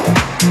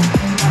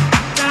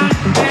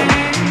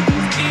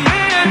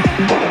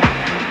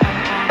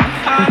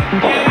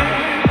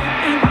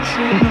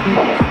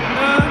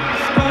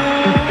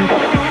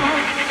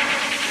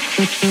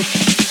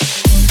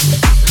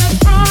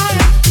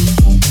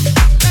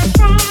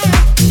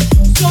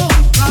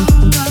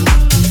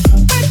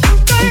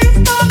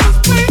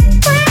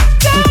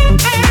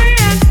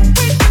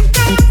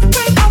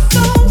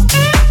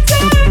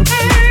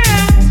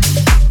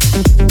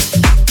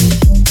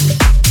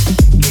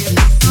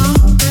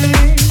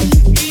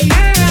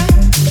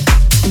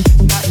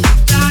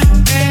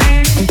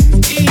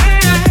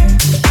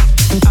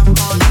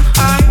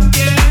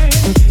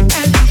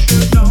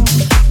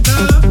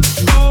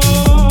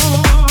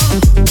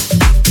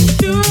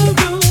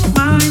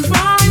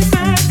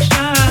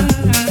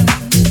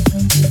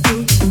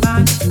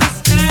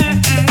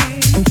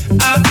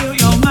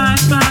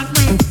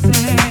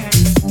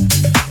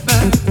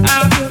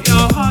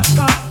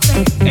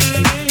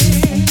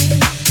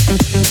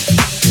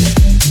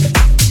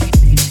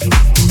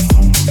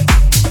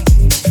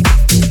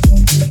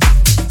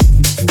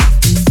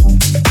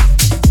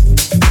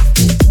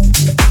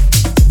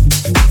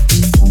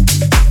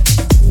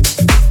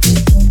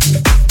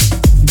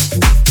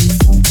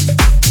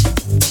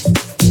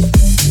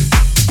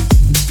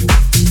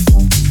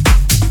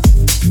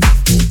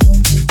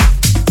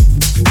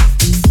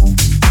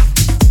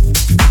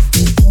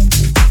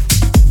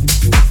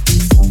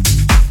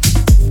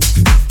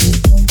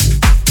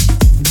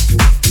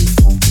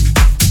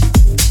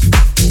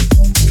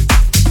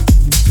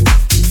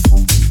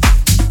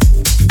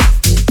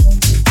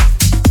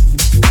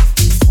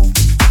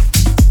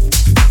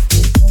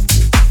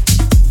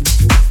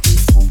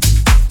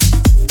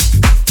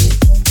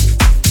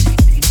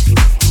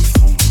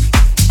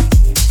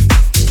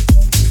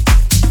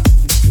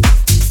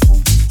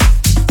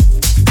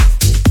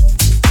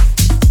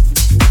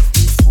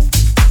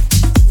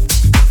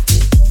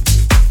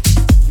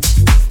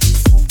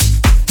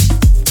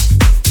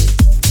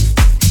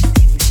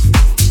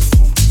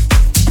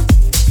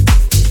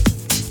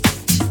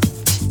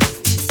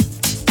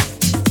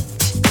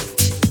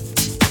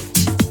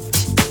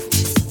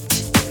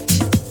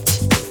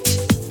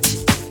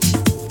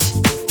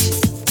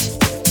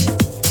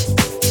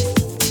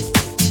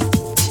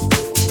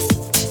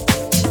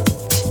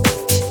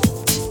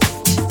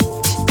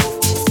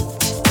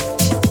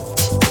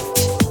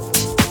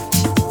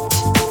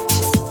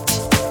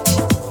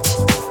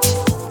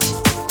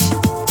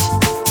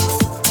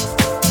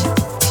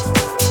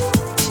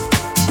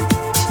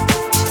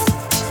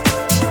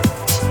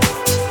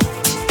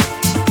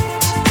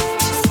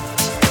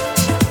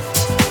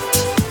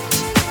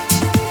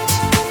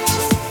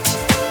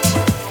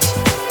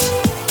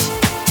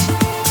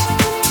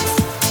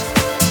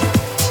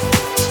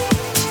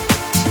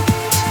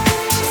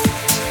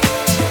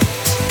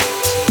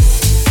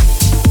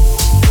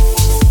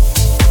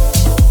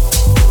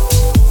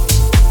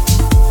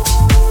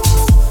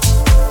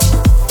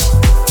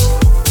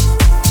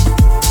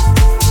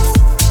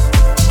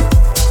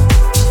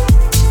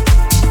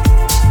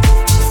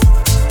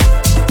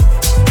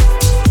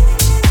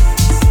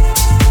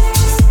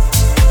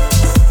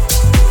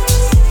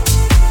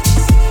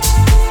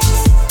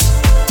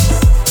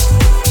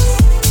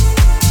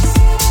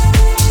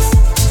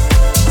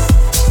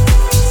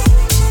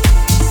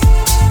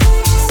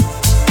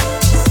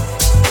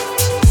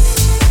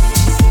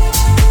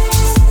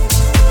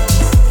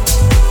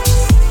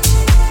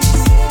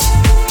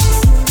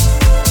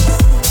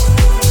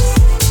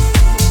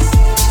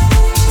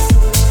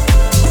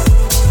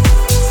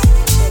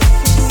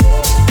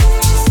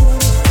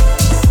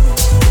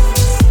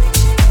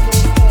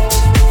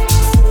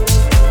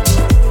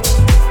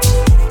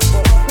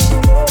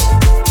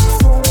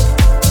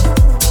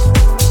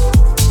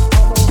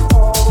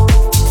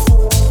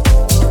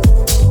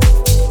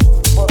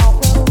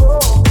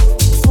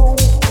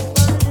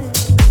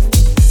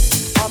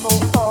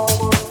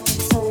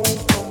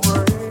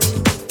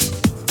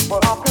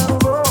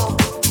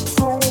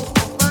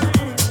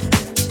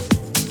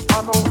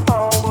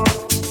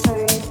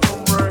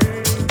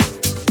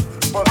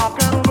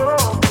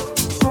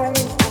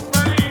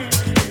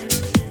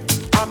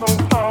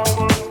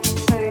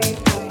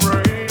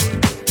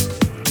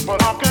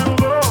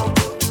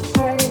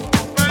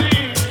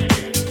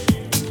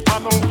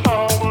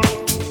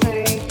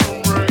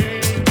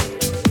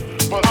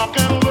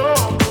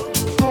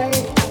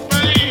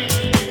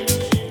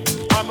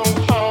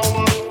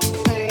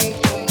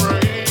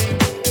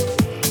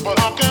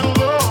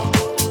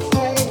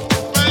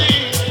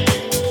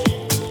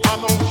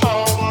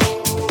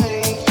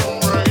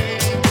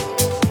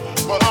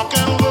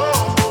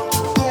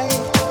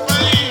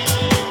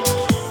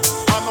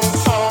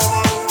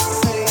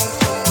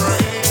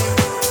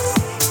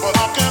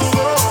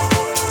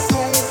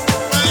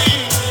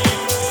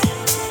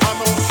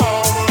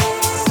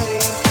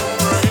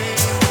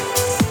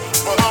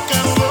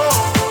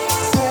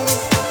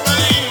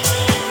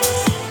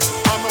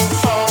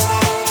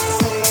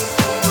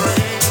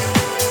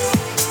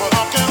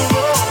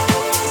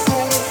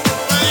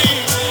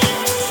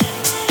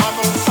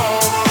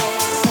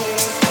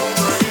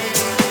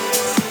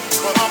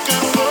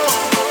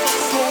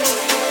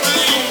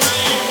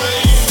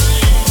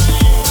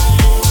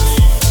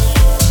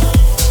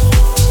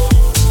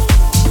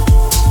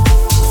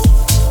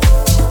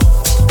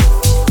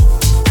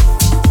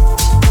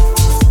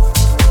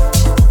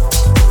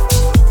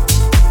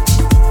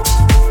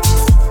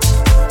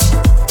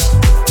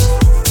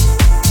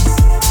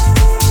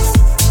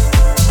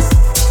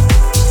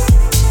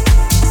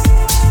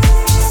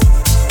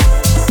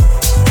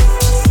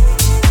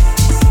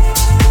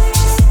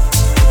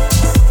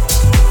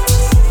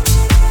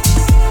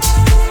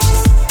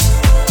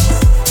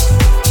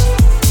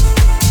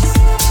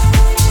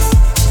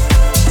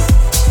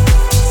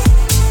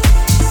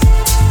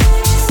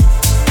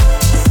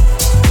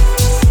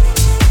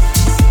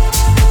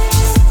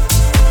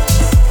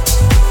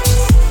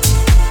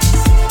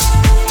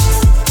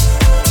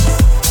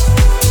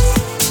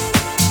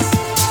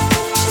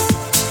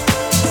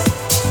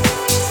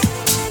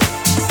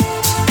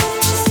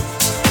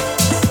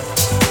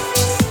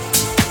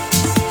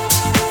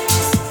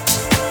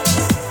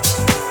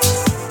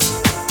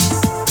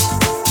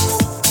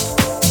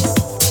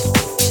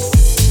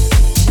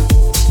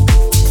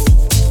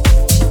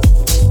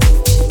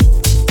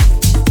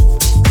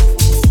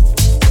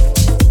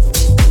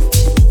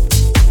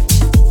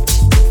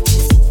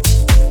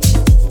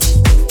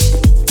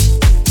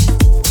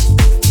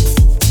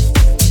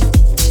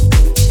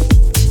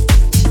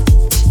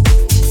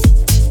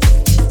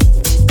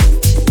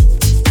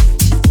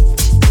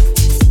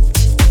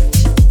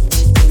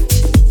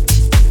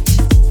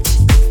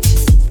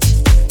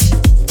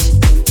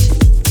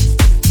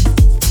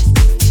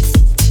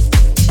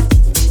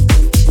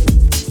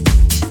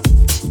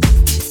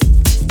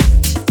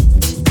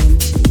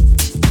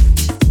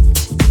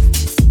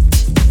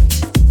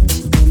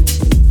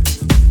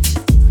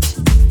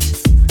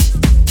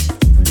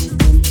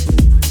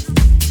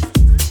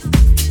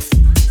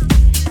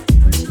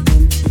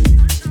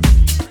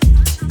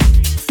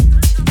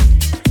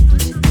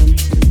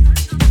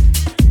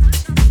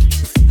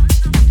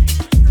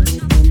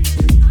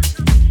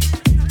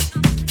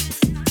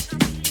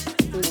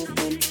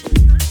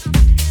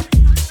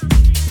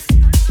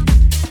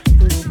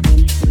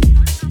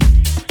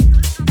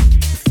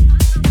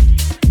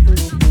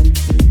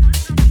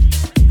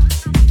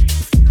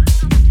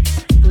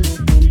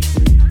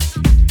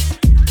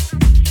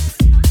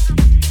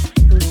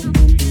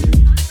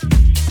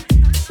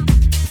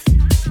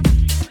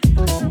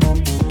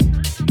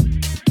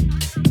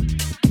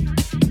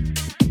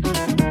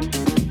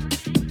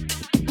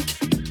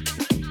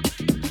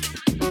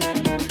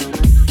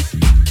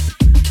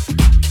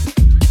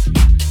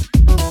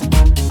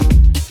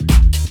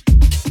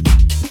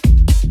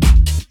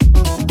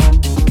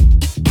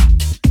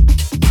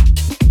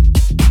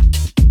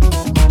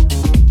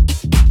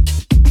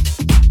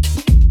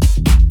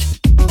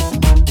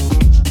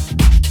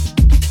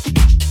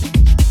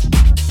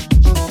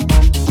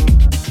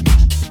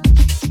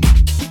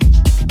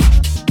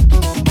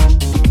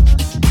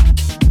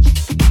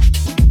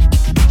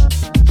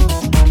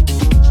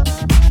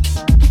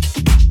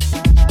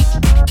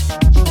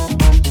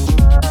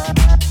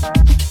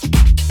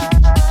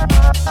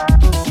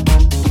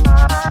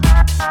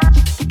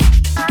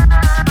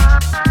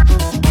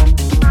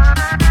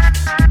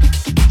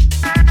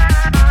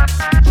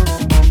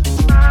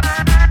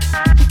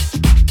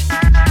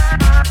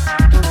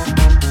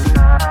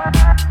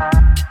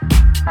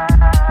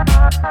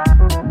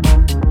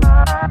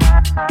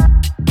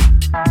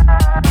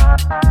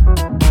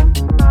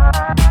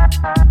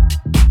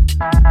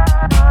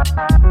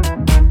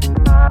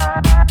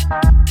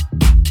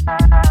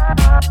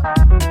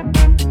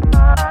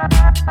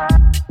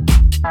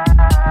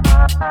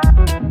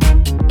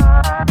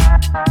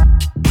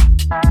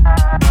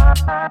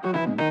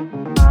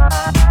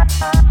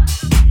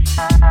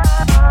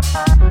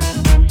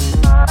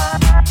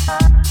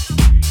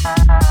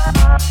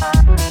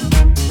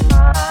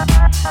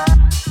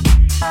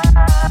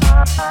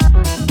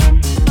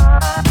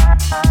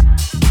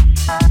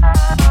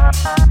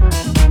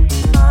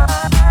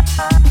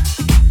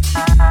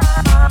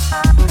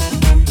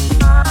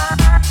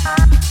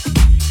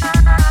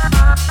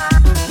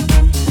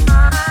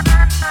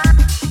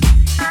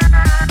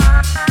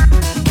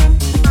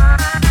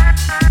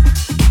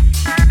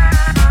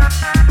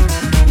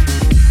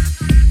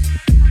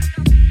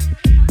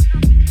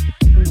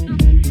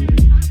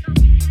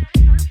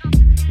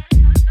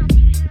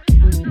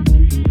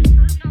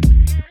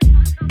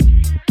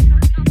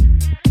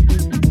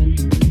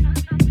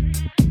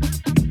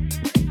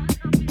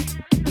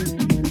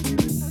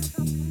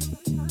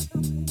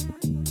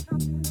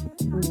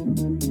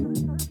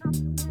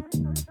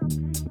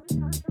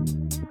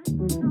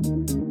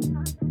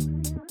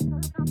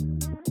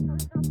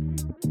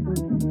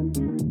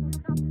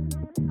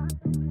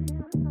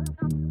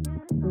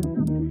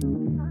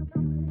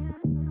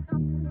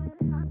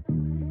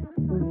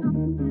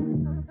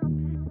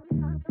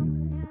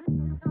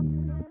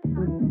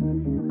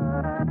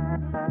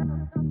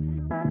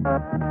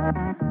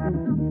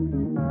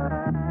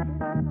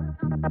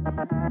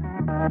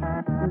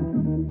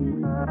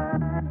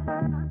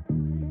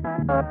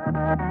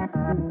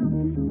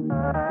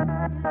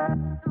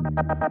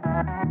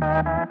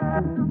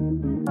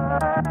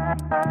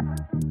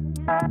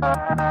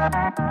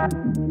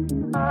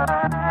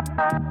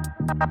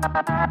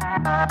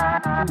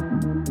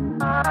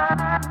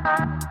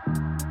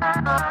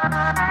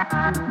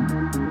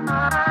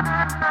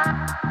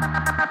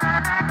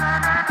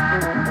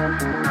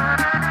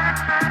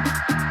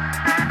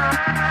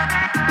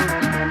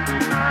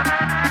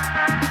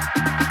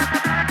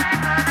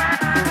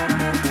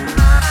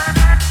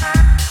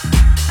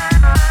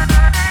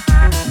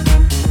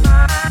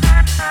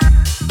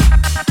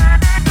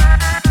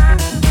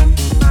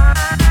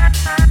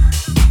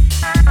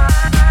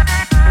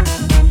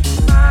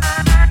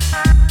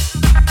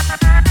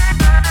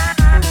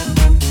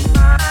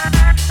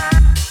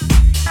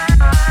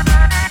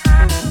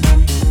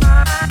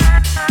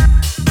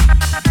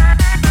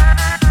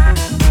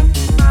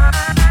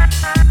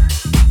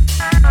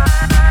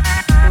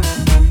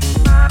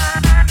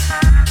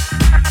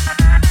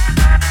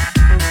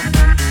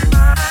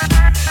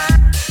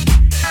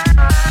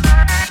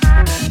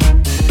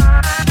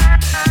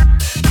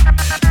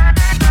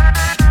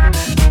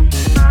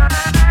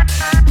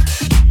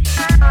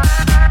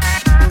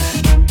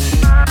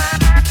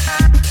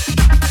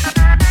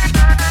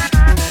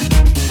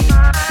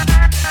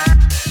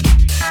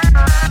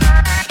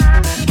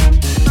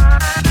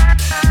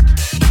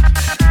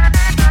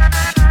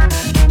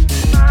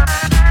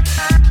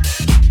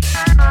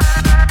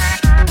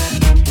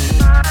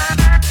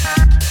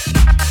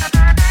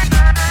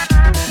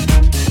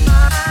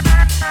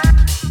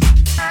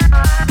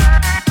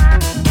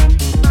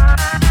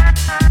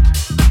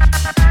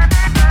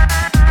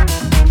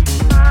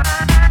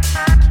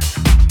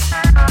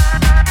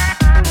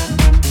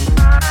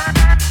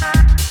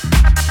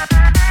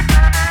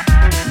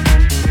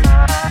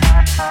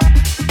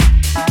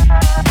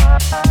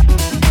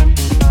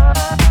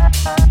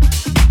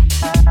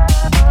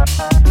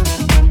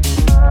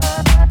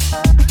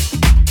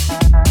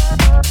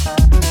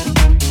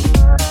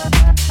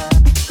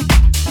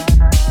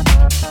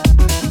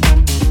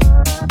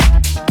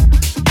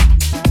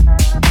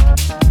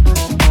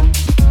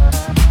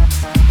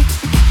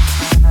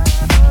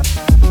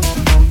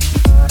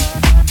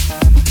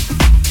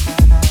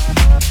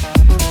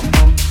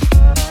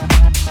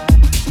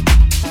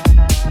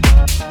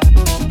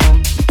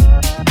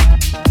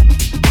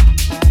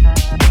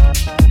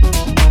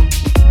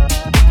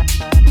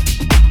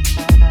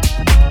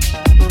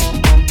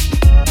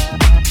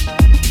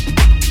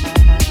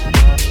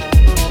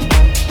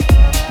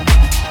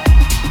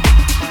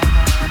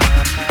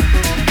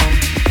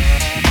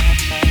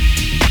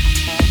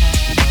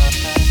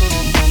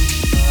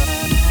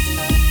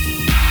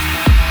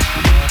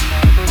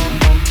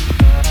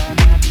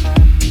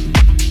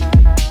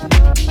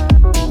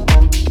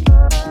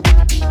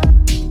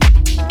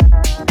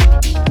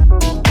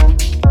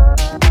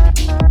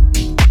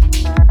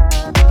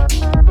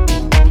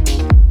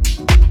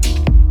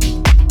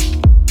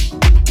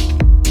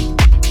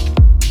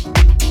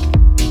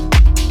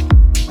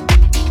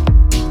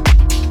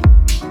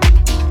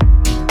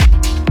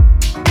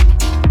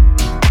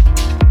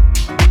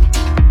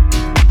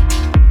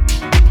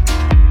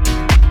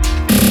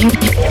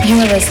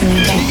 You're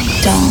listening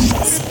to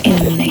Dance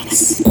in the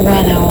Mix.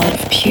 1 hour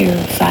of pure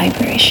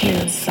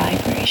vibrations.